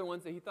back on the other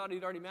ones that he thought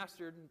he'd already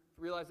mastered and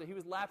realize that he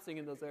was lapsing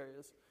in those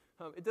areas.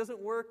 It doesn't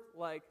work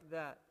like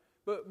that.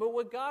 But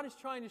what God is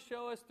trying to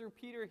show us through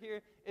Peter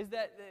here is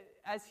that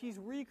as He's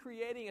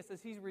recreating us, as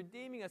He's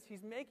redeeming us,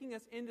 He's making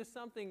us into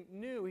something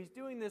new. He's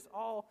doing this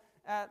all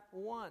at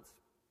once.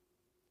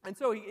 And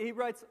so he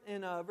writes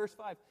in verse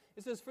 5,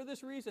 it says, for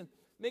this reason,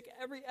 make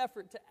every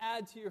effort to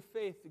add to your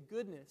faith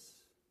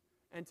goodness,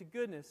 and to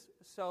goodness,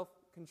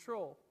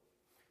 self-control.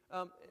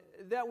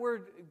 That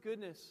word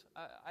goodness,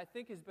 I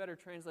think, is better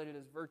translated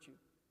as virtue.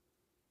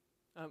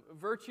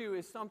 Virtue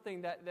is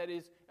something that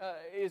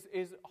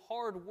is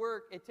hard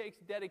work. It takes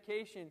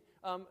dedication.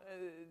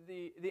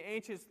 The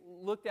ancients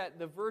looked at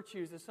the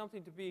virtues as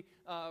something to be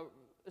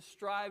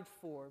strived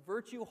for.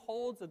 Virtue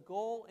holds a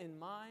goal in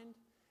mind,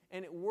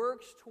 and it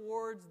works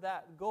towards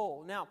that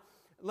goal. Now,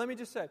 let me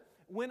just say,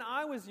 when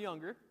I was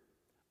younger,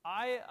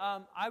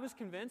 I was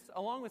convinced,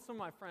 along with some of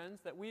my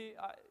friends, that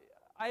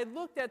I had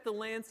looked at the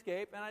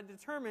landscape and I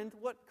determined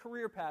what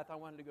career path I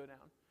wanted to go down.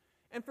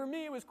 And for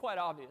me, it was quite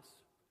obvious.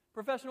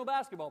 Professional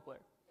basketball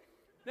player.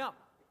 Now,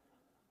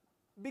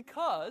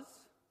 because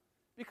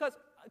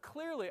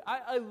clearly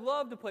I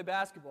love to play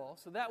basketball,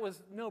 so that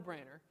was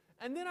no-brainer.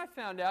 And then I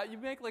found out you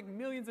make like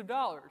millions of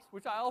dollars,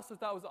 which I also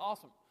thought was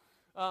awesome.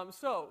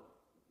 So,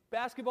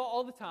 basketball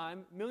all the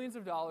time, millions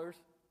of dollars,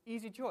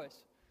 easy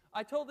choice.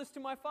 I told this to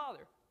my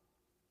father.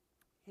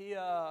 He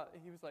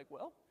was like,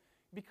 well,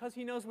 because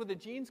he knows where the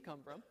genes come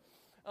from,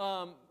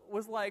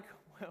 was like,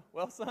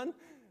 well, son,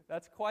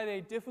 that's quite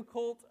a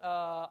difficult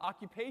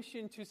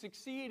occupation to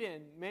succeed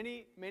in.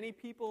 Many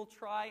people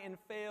try and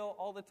fail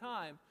all the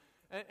time.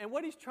 And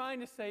what he's trying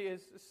to say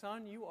is,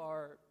 son, you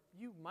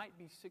might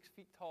be 6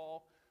 feet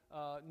tall.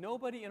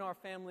 Nobody in our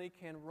family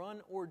can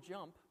run or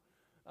jump,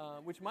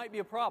 which might be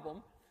a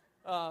problem.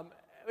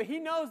 He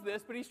knows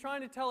this, but he's trying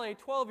to tell a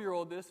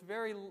 12-year-old this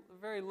very,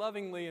 very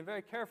lovingly and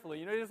very carefully.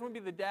 He doesn't want to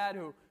be the dad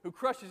who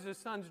crushes his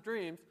son's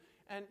dreams.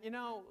 And,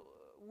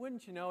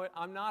 wouldn't you know it,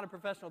 I'm not a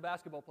professional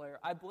basketball player.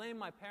 I blame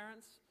my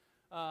parents.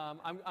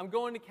 I'm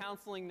going to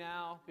counseling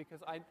now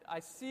because I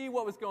see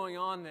what was going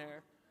on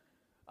there.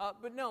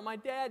 But no, my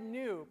dad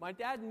knew. My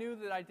dad knew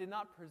that I did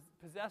not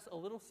possess a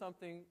little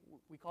something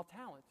we call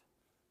talent.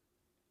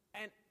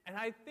 And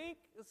I think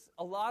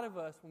a lot of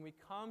us, when we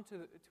come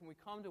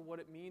to what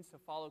it means to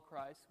follow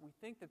Christ, we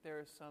think that there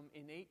is some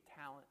innate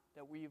talent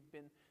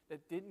that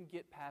didn't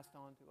get passed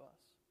on to us.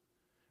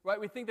 Right?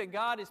 We think that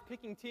God is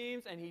picking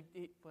teams, and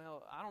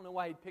I don't know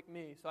why He'd pick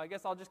me. So I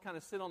guess I'll just kind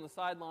of sit on the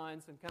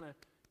sidelines and kind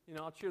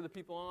of, I'll cheer the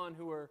people on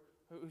who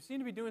seem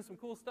to be doing some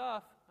cool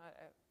stuff.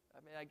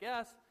 I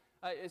guess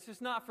it's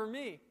just not for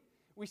me.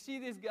 We see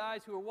these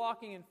guys who are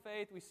walking in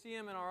faith. We see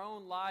them in our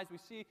own lives. We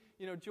see,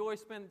 Joy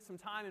spend some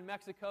time in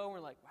Mexico, and we're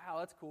like, wow,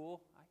 that's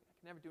cool. I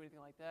can never do anything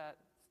like that.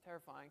 It's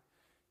terrifying.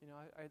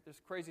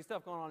 There's crazy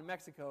stuff going on in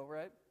Mexico,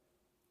 right?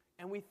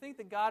 And we think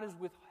that God has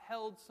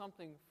withheld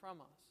something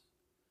from us.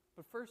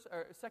 But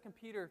 2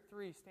 Peter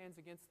 3 stands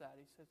against that.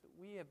 He says that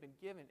we have been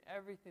given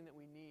everything that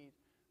we need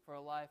for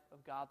a life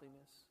of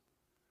godliness.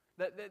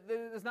 That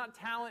there's not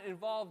talent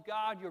involved.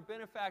 God, your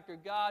benefactor,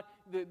 God,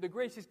 the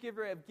gracious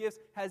giver of gifts,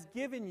 has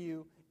given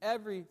you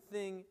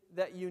everything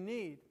that you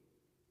need.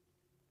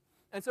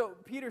 And so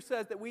Peter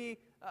says that we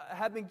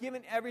have been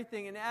given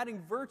everything, and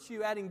adding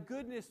virtue, adding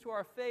goodness to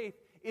our faith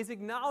is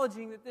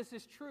acknowledging that this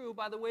is true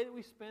by the way that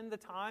we spend the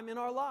time in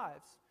our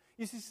lives.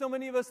 You see, so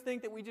many of us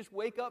think that we just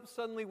wake up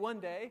suddenly one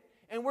day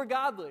and we're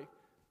godly.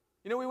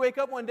 We wake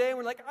up one day and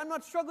we're like, I'm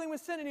not struggling with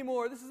sin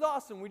anymore. This is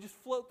awesome. We just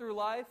float through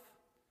life.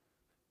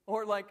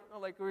 Or like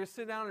we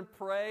sit down and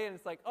pray and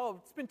it's like, oh,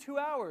 it's been 2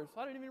 hours.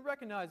 I didn't even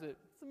recognize it.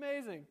 It's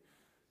amazing.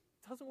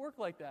 It doesn't work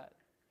like that.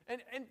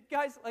 And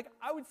guys,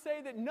 I would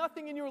say that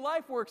nothing in your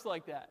life works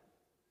like that.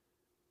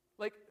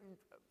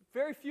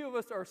 Very few of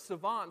us are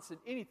savants at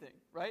anything,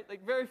 right?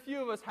 Very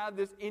few of us have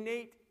this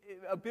innate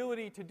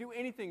ability to do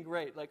anything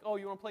great. Oh,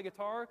 you want to play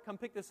guitar? Come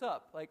pick this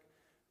up.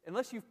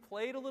 Unless you've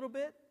played a little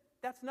bit,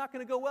 that's not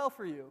going to go well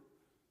for you.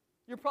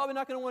 You're probably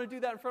not going to want to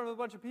do that in front of a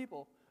bunch of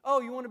people. Oh,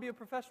 you want to be a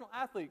professional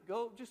athlete?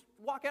 Go just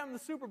walk out in the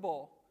Super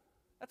Bowl.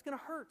 That's going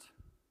to hurt.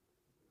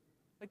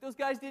 Those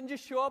guys didn't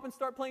just show up and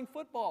start playing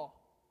football.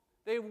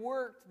 They've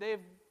worked. They've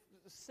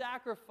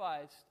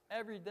sacrificed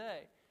every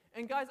day.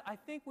 And guys, I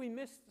think we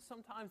miss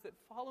sometimes that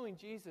following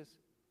Jesus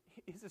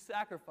is a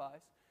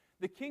sacrifice.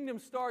 The kingdom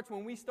starts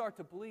when we start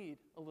to bleed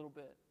a little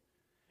bit.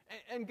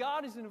 And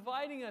God is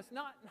inviting us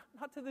not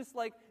to this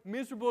like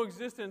miserable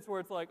existence where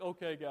it's like,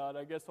 okay, God,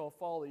 I guess I'll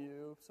follow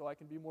you so I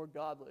can be more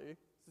godly.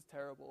 This is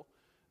terrible.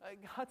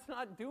 God's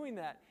not doing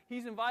that.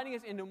 He's inviting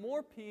us into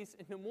more peace,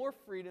 into more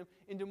freedom,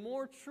 into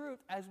more truth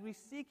as we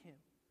seek Him.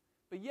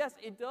 But yes,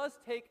 it does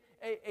take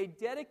a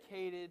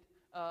dedicated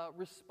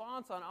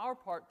response on our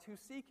part to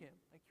seek Him.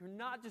 Like you're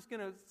not just going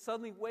to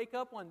suddenly wake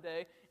up one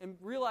day and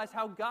realize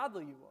how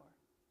godly you are.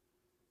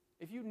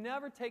 If you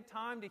never take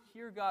time to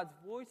hear God's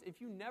voice, if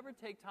you never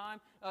take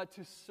time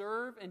to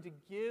serve and to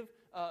give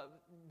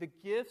the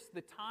gifts,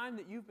 the time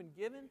that you've been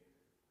given,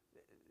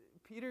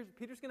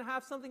 Peter's going to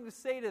have something to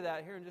say to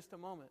that here in just a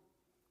moment.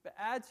 But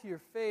add to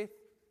your faith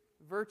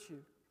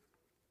virtue.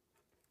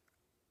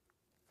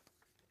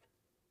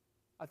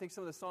 I think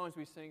some of the songs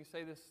we sing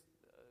say this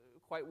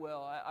quite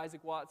well.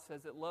 Isaac Watts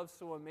says that love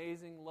so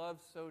amazing, love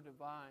so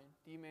divine,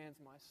 demands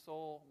my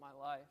soul, my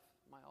life,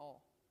 my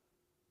all.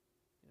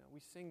 You know,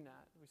 we sing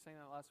that. We sang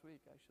that last week,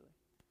 actually.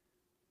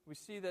 We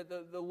see that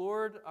the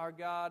Lord our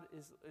God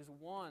is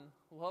one.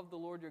 Love the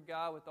Lord your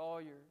God with all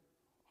your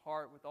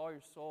heart, with all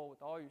your soul,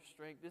 with all your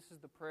strength. This is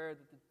the prayer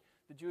that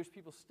the Jewish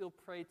people still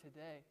pray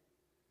today.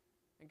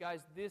 And guys,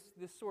 this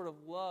sort of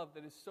love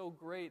that is so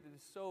great, that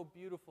is so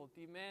beautiful,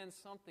 demands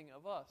something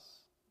of us.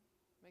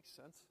 Makes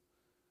sense.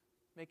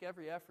 Make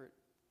every effort.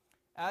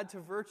 Add to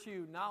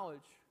virtue knowledge.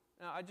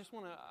 Now,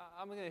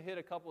 I'm going to hit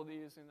a couple of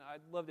these, and I'd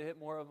love to hit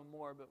more of them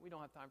but we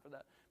don't have time for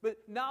that. But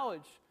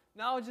knowledge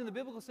in the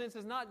biblical sense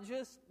is not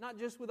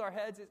just with our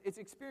heads, it's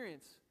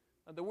experience.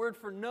 The word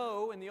for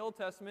know in the Old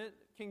Testament,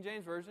 King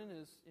James Version,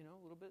 is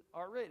a little bit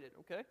R-rated,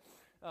 okay?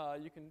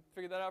 You can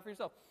figure that out for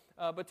yourself.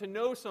 But to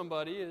know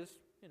somebody is,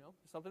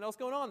 something else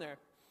going on there.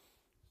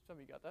 Some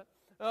of you got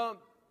that.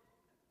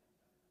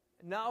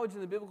 Knowledge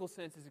in the biblical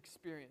sense is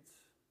experience.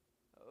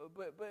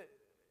 But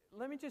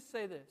let me just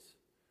say this,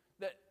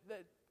 that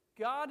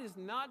God is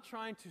not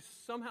trying to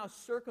somehow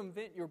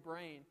circumvent your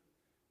brain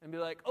and be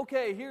like,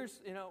 okay,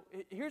 here's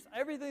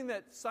everything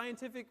that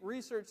scientific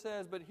research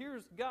says, but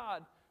here's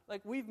God.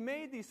 Like, we've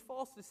made these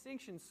false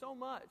distinctions so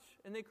much,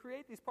 and they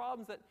create these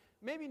problems that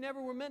maybe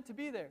never were meant to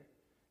be there.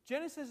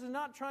 Genesis is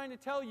not trying to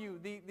tell you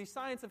the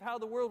science of how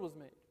the world was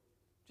made.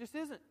 It just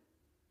isn't.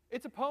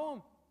 It's a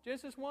poem.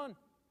 Genesis 1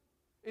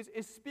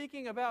 is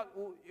speaking about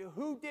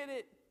who did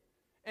it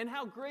and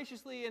how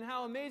graciously and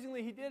how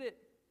amazingly He did it.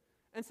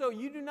 And so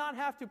you do not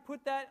have to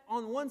put that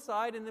on one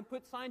side and then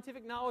put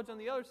scientific knowledge on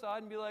the other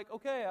side and be like,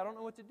 okay, I don't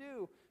know what to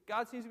do.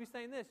 God seems to be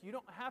saying this. You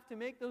don't have to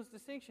make those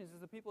distinctions as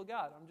the people of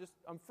God.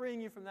 I'm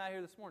freeing you from that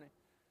here this morning.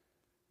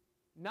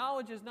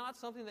 Knowledge is not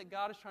something that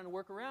God is trying to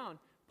work around.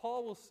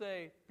 Paul will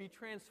say, be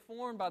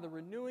transformed by the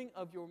renewing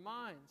of your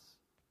minds.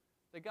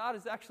 That God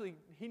is actually,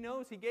 He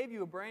knows He gave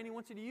you a brain, He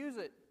wants you to use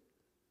it.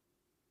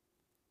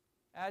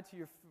 Add to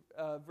your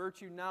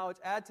virtue knowledge.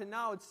 Add to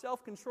knowledge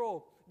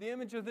self-control. The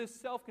image of this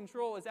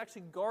self-control is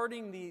actually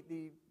guarding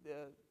the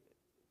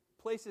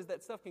places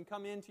that stuff can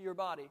come into your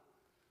body.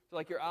 So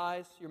like your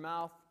eyes, your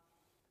mouth.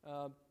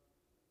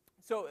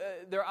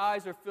 Their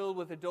eyes are filled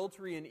with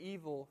adultery and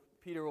evil,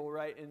 Peter will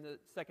write in the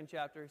 2nd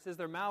chapter. He says,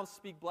 their mouths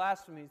speak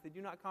blasphemies. They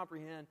do not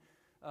comprehend.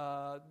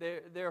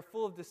 They are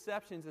full of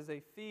deceptions as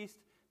they feast.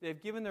 They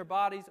have given their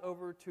bodies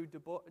over to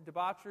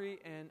debauchery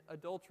and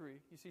adultery.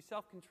 You see,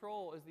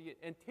 self-control is the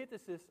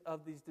antithesis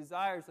of these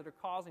desires that are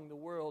causing the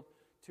world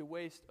to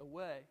waste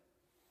away.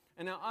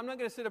 And now, I'm not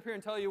going to sit up here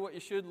and tell you what you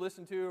should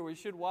listen to or what you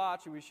should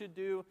watch or what you should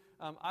do.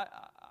 I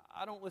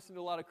don't listen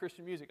to a lot of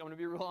Christian music. I'm going to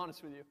be real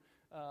honest with you.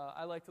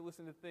 I like to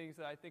listen to things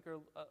that I think are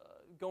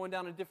going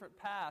down a different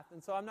path.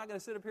 And so I'm not going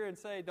to sit up here and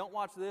say, don't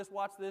watch this,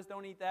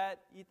 don't eat that.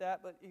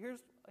 But here's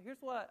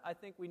what I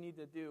think we need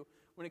to do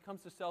when it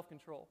comes to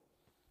self-control.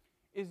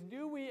 Is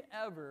do we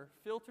ever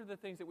filter the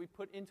things that we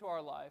put into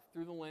our life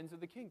through the lens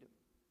of the kingdom?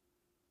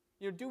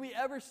 Do we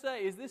ever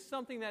say, is this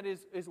something that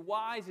is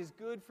wise, is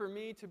good for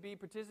me to be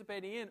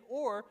participating in?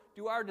 Or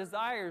do our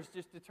desires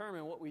just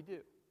determine what we do?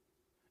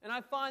 And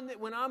I find that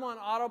when I'm on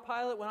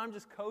autopilot, when I'm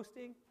just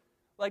coasting,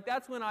 like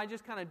that's when I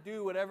just kind of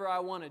do whatever I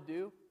want to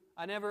do.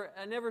 I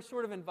never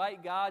sort of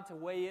invite God to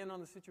weigh in on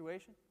the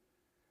situation.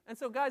 And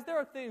so, guys, there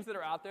are things that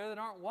are out there that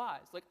aren't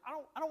wise. Like,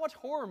 I don't watch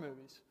horror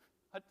movies.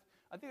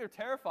 I think they're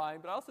terrifying,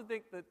 but I also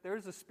think that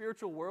there's a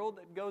spiritual world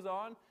that goes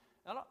on.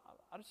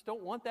 I just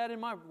don't want that in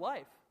my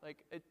life.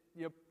 Like,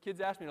 kids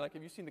ask me, like,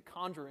 have you seen The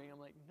Conjuring? I'm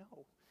like,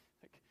 no.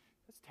 Like,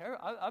 that's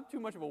terrible. I'm too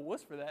much of a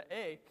wuss for that,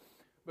 A.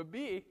 But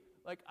B,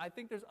 like, I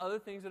think there's other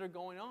things that are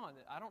going on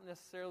that I don't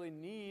necessarily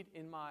need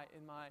in my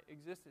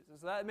existence. And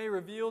so that may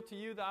reveal to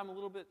you that I'm a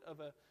little bit of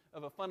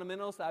a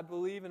fundamentalist. I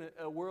believe in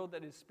a world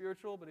that is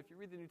spiritual. But if you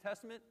read the New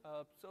Testament,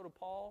 so do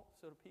Paul,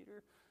 so do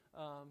Peter.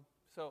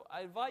 So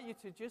I invite you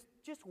to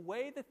just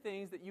weigh the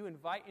things that you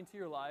invite into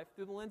your life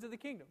through the lens of the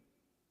kingdom.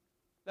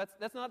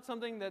 That's not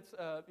something that's,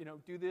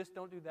 do this,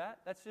 don't do that.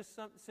 That's just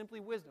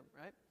simply wisdom,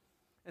 right?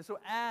 And so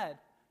add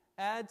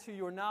to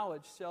your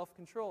knowledge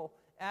self-control.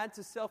 Add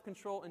to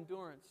self-control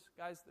endurance.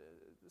 Guys,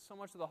 so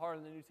much of the heart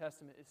of the New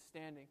Testament is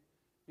standing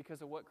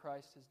because of what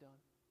Christ has done.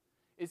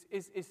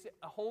 Is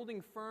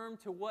holding firm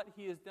to what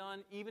He has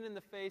done, even in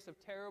the face of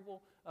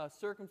terrible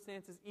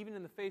circumstances, even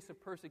in the face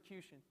of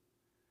persecution.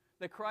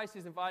 That Christ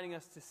is inviting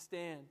us to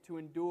stand, to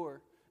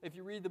endure. If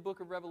you read the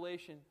book of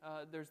Revelation,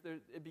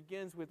 it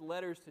begins with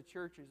letters to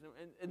churches.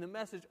 And the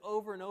message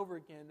over and over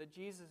again that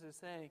Jesus is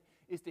saying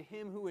is, to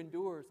him who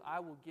endures, I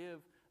will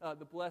give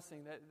the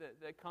blessing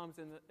that comes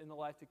in the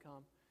life to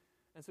come.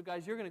 And so,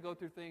 guys, you're going to go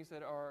through things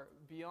that are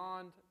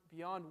beyond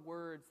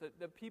words,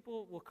 that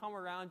people will come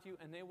around you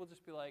and they will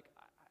just be like,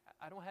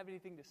 I don't have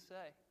anything to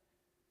say.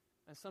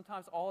 And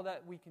sometimes all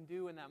that we can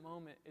do in that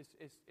moment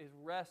is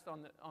rest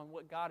on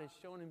what God has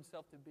shown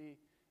Himself to be,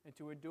 and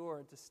to endure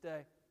and to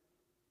stay.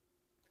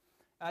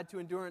 Add to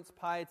endurance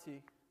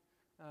piety.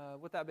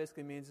 What that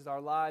basically means is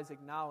our lives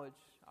acknowledge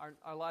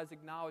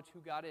who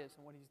God is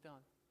and what He's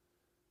done.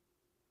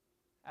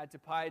 Add to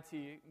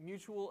piety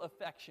mutual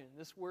affection.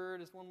 This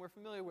word is one we're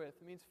familiar with.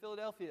 It means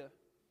Philadelphia.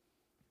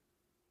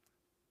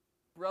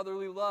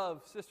 Brotherly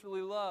love,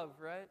 sisterly love,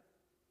 right?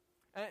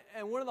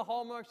 And one of the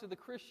hallmarks of the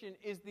Christian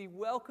is the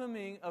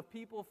welcoming of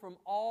people from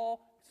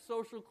all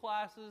social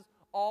classes,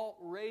 all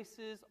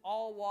races,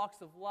 all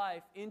walks of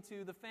life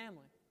into the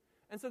family.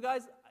 And so,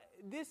 guys,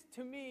 this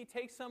to me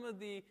takes some of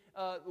the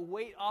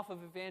weight off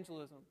of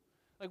evangelism.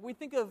 Like, we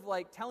think of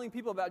telling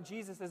people about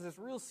Jesus as this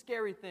real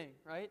scary thing,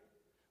 right?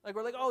 Like,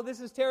 we're like, oh,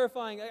 this is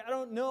terrifying. I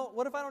don't know.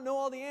 What if I don't know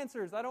all the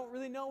answers? I don't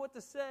really know what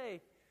to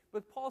say.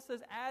 But Paul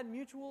says, add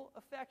mutual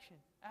affection,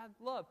 add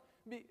love.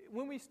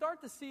 When we start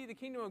to see the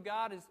kingdom of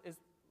God as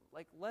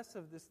less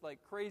of this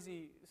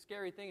crazy,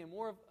 scary thing and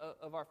more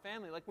of our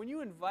family. Like, when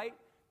you invite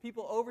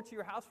people over to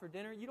your house for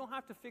dinner, you don't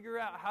have to figure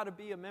out how to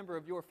be a member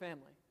of your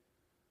family.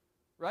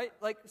 Right?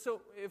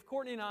 So if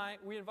Courtney and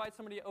we invite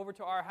somebody over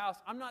to our house,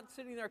 I'm not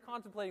sitting there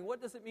contemplating,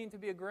 what does it mean to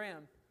be a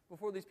Graham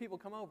before these people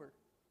come over?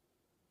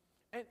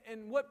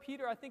 And what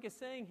Peter, I think, is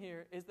saying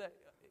here is that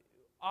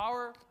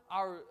our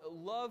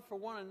love for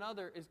one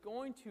another is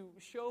going to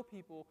show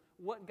people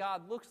what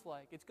God looks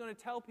like. It's going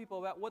to tell people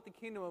about what the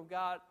kingdom of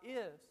God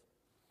is.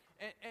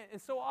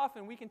 And so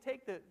often we can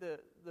take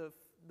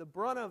the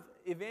brunt of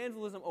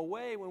evangelism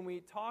away when we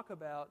talk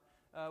about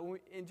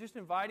and just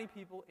inviting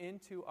people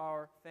into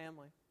our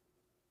family.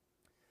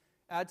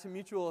 Add to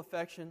mutual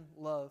affection,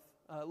 love.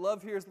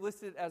 Love here is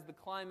listed as the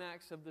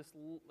climax of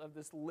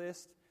this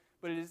list,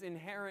 but it is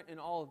inherent in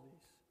all of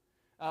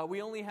these.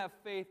 We only have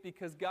faith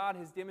because God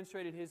has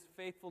demonstrated His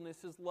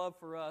faithfulness, His love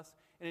for us,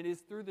 and it is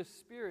through the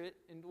Spirit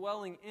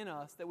indwelling in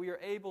us that we are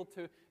able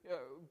to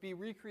be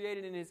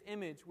recreated in His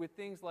image with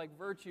things like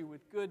virtue,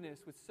 with goodness,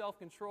 with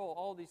self-control,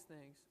 all these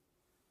things.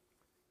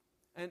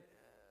 And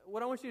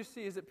what I want you to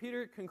see is that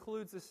Peter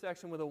concludes this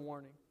section with a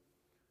warning.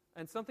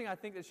 And something I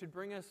think that should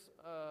bring us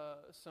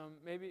some,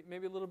 maybe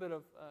a little bit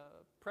of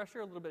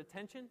pressure, a little bit of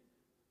tension,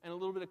 and a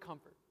little bit of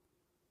comfort.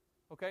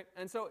 Okay?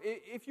 And so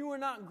if you are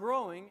not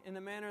growing in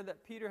the manner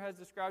that Peter has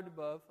described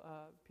above,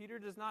 Peter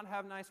does not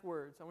have nice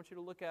words. I want you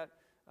to look at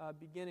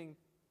beginning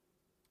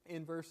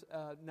in verse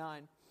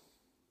 9.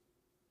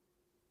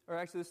 Or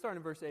actually, let's start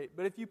in verse 8.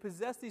 But if you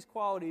possess these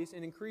qualities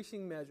in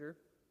increasing measure,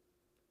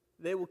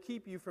 they will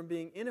keep you from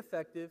being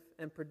ineffective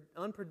and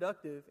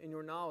unproductive in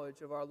your knowledge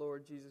of our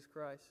Lord Jesus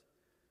Christ.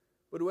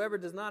 But whoever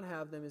does not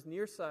have them is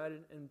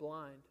nearsighted and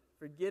blind,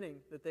 forgetting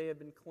that they have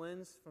been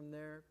cleansed from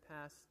their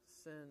past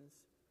sins.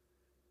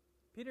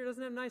 Peter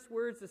doesn't have nice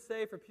words to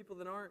say for people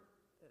that aren't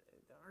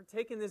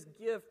taking this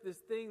gift, this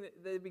thing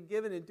that they've been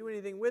given, and doing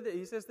anything with it.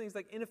 He says things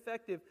like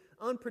ineffective,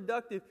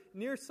 unproductive,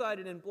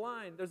 nearsighted, and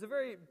blind. There's a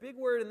very big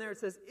word in there. It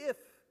says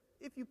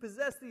if you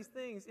possess these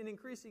things in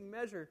increasing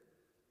measure.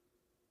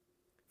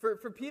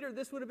 For Peter,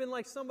 this would have been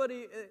like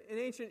somebody in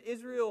ancient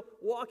Israel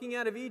walking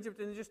out of Egypt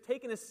and just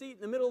taking a seat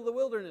in the middle of the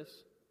wilderness.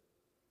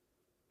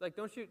 Like,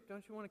 don't you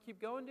want to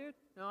keep going, dude?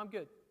 No, I'm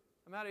good.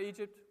 I'm out of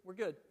Egypt. We're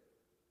good.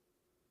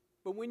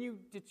 But when you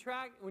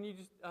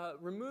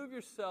remove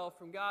yourself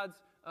from God's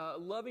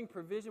loving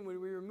provision, when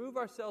we remove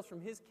ourselves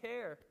from His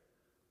care,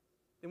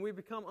 then we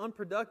become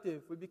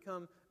unproductive. We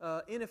become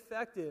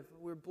ineffective.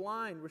 We're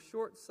blind. We're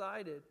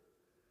short-sighted.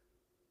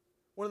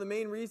 One of the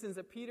main reasons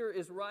that Peter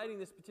is writing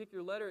this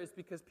particular letter is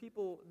because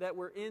people that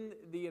were in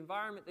the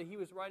environment that he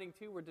was writing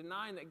to were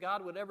denying that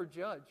God would ever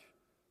judge.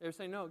 They were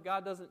saying, no,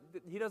 God doesn't.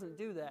 He doesn't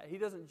do that. He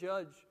doesn't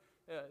judge.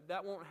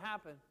 That won't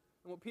happen.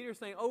 And what Peter's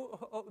saying,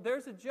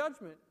 there's a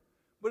judgment,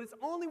 but it's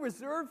only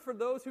reserved for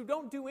those who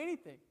don't do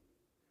anything.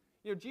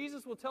 You know,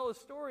 Jesus will tell a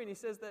story, and he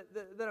says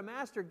that a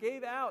master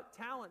gave out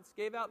talents,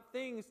 gave out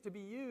things to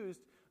be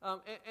used,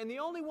 and the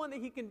only one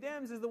that he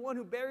condemns is the one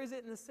who buries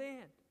it in the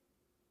sand.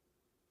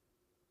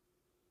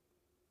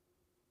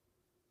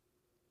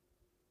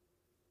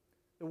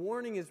 The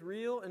warning is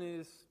real, and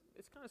it's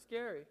kind of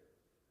scary.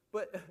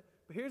 But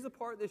here's the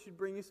part that should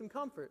bring you some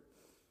comfort.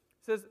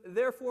 It says,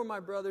 therefore, my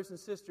brothers and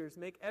sisters,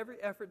 make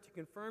every effort to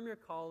confirm your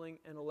calling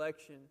and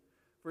election.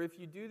 For if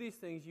you do these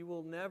things, you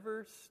will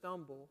never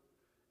stumble,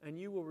 and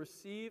you will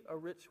receive a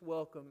rich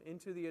welcome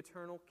into the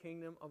eternal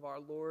kingdom of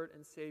our Lord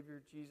and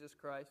Savior, Jesus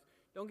Christ.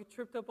 Don't get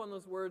tripped up on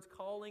those words,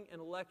 calling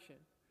and election.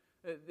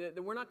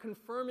 That we're not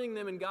confirming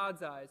them in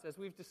God's eyes, as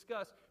we've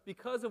discussed.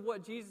 Because of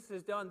what Jesus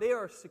has done, they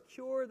are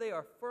secure, they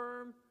are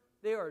firm,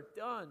 they are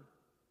done.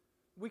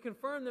 We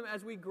confirm them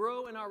as we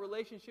grow in our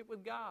relationship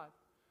with God.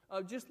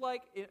 Just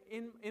like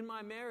in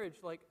my marriage,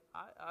 like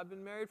I've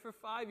been married for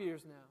 5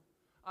 years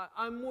now.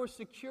 I'm more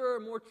secure,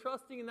 more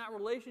trusting in that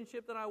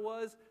relationship than I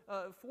was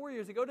 4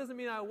 years ago. It doesn't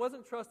mean I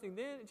wasn't trusting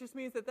then. It just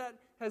means that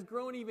has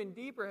grown even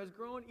deeper, has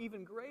grown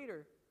even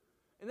greater.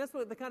 And that's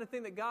the kind of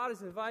thing that God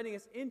is inviting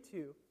us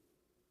into.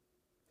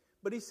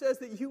 But He says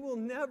that you will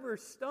never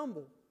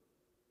stumble.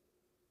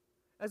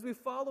 As we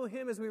follow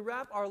Him, as we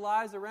wrap our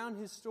lives around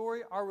His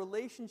story, our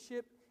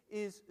relationship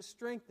is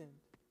strengthened.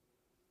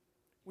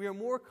 We are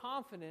more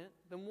confident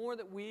the more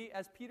that we,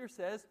 as Peter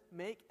says,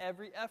 make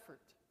every effort.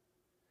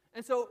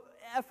 And so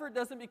effort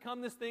doesn't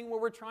become this thing where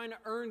we're trying to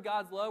earn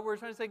God's love. We're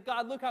trying to say,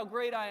 God, look how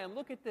great I am.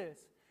 Look at this.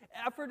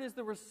 Effort is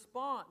the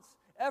response.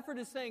 Effort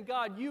is saying,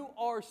 God, you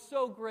are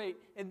so great,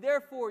 and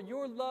therefore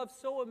your love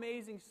so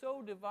amazing,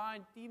 so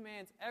divine,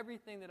 demands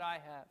everything that I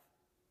have.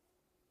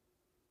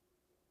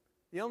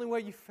 The only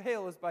way you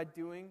fail is by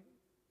doing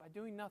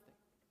nothing.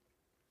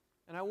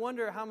 And I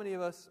wonder how many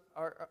of us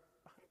are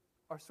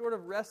sort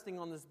of resting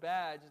on this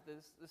badge,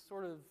 this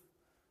sort of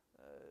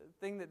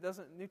thing that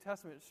New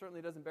Testament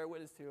certainly doesn't bear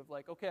witness to, of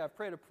like, okay, I've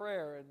prayed a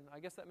prayer, and I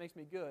guess that makes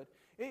me good.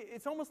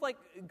 It's almost like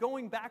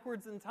going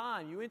backwards in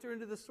time. You enter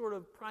into this sort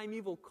of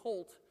primeval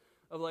cult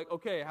of like,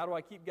 okay, how do I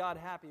keep God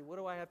happy? What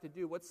do I have to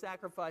do? What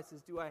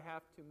sacrifices do I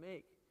have to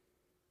make?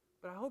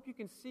 But I hope you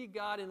can see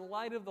God in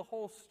light of the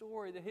whole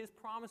story, that His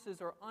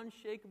promises are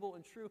unshakable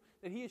and true,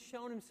 that He has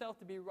shown Himself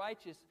to be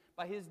righteous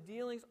by His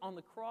dealings on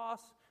the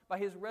cross, by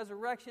His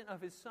resurrection of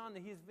His Son,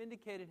 that He has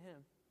vindicated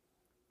Him.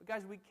 But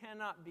guys, we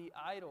cannot be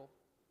idle.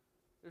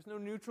 There's no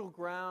neutral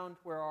ground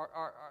where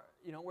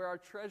where our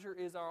treasure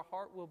is, our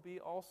heart will be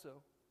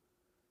also.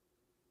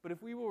 But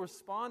if we will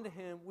respond to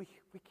Him, we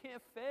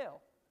can't fail.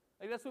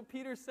 Like that's what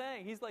Peter's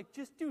saying. He's like,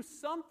 just do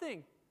something.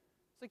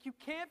 It's like you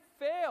can't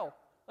fail.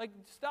 Like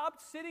stop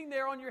sitting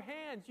there on your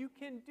hands. You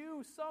can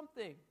do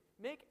something.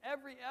 Make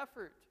every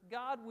effort.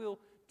 God will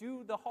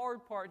do the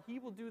hard part. He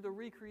will do the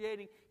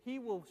recreating. He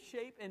will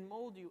shape and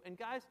mold you. And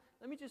guys,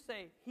 let me just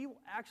say, He will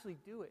actually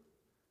do it.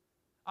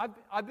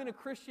 I've been a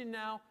Christian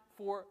now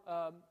for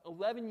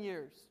 11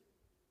 years.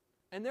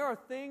 And there are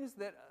things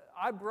that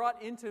I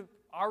brought into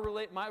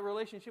my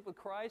relationship with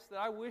Christ that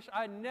I wish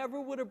I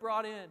never would have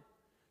brought in,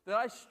 that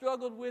I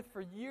struggled with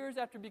for years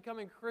after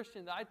becoming a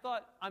Christian, that I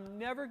thought, I'm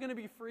never going to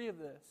be free of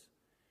this.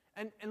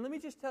 And let me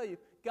just tell you,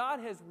 God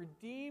has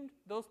redeemed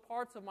those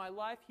parts of my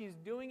life. He's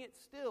doing it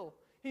still.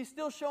 He's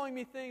still showing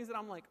me things that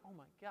I'm like, oh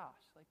my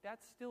gosh, like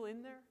that's still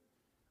in there?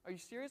 Are you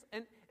serious?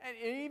 And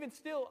even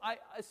still,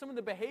 some of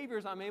the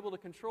behaviors I'm able to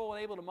control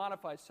and able to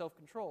modify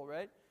self-control,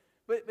 right?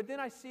 But then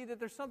I see that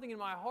there's something in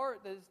my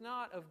heart that is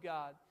not of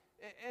God.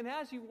 And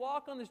as you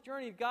walk on this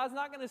journey, God's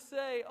not going to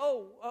say,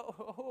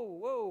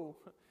 whoa,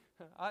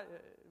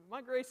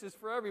 my grace is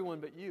for everyone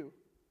but you.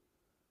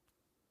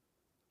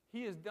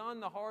 He has done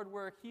the hard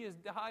work. He has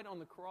died on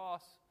the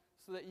cross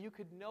so that you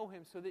could know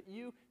Him, so that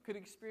you could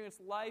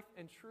experience life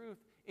and truth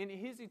in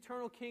His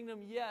eternal kingdom,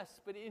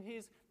 yes, but in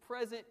His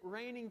present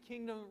reigning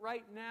kingdom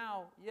right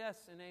now, yes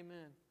and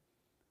amen.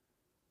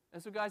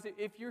 And so guys,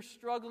 if you're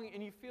struggling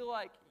and you feel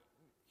like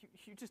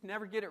you just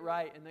never get it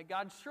right and that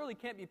God surely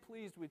can't be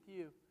pleased with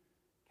you,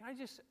 can I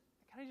just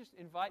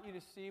invite you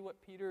to see what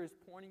Peter is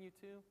pointing you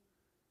to?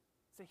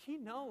 Say, He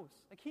knows.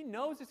 Like He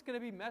knows it's going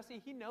to be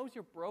messy. He knows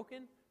you're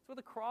broken. That's why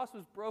the cross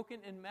was broken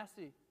and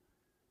messy.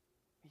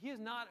 He is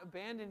not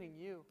abandoning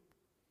you.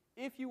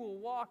 If you will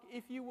walk,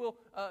 if you will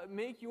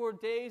make your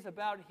days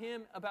about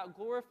Him, about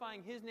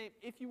glorifying His name,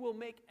 if you will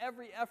make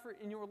every effort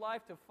in your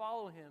life to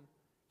follow Him,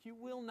 you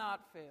will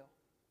not fail.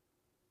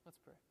 Let's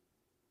pray.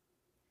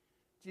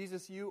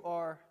 Jesus, you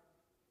are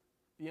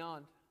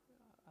beyond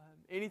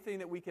anything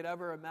that we could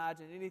ever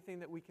imagine, anything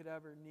that we could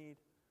ever need.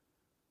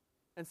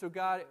 And so,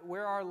 God,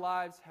 where our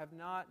lives have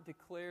not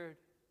declared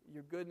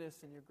your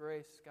goodness and your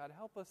grace, God,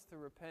 help us to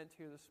repent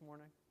here this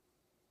morning.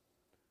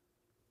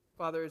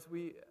 Father, as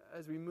we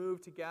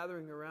move to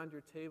gathering around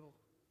your table,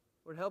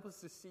 Lord, help us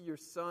to see your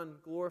Son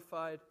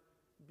glorified,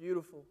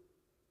 beautiful.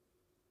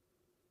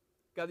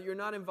 God, that you're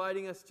not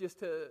inviting us just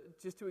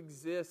to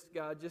exist,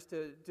 God, just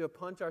to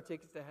punch our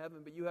tickets to heaven,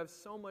 but you have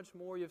so much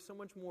more. You have so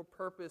much more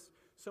purpose,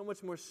 so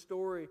much more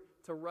story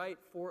to write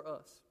for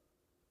us.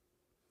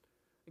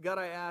 God,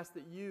 I ask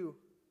that you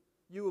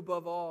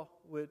above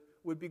all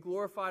would be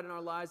glorified in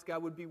our lives,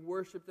 God, would be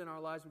worshipped in our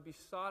lives, would be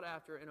sought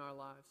after in our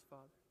lives,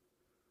 Father.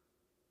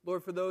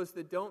 Lord, for those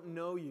that don't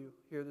know you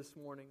here this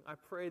morning, I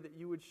pray that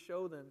you would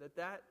show them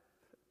that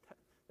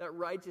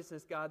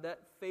righteousness, God, that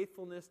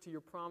faithfulness to your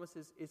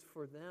promises is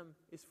for them,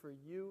 is for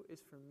you, is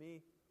for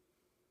me.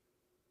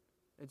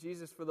 And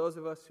Jesus, for those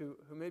of us who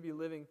may be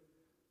living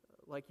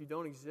like you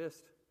don't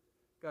exist,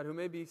 God, who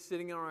may be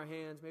sitting on our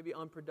hands, maybe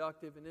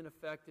unproductive and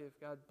ineffective,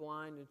 God,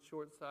 blind and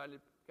short-sighted,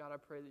 God, I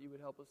pray that you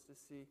would help us to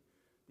see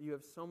that you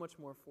have so much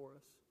more for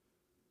us.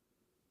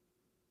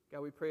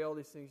 God, we pray all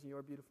these things in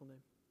your beautiful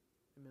name.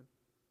 Amen.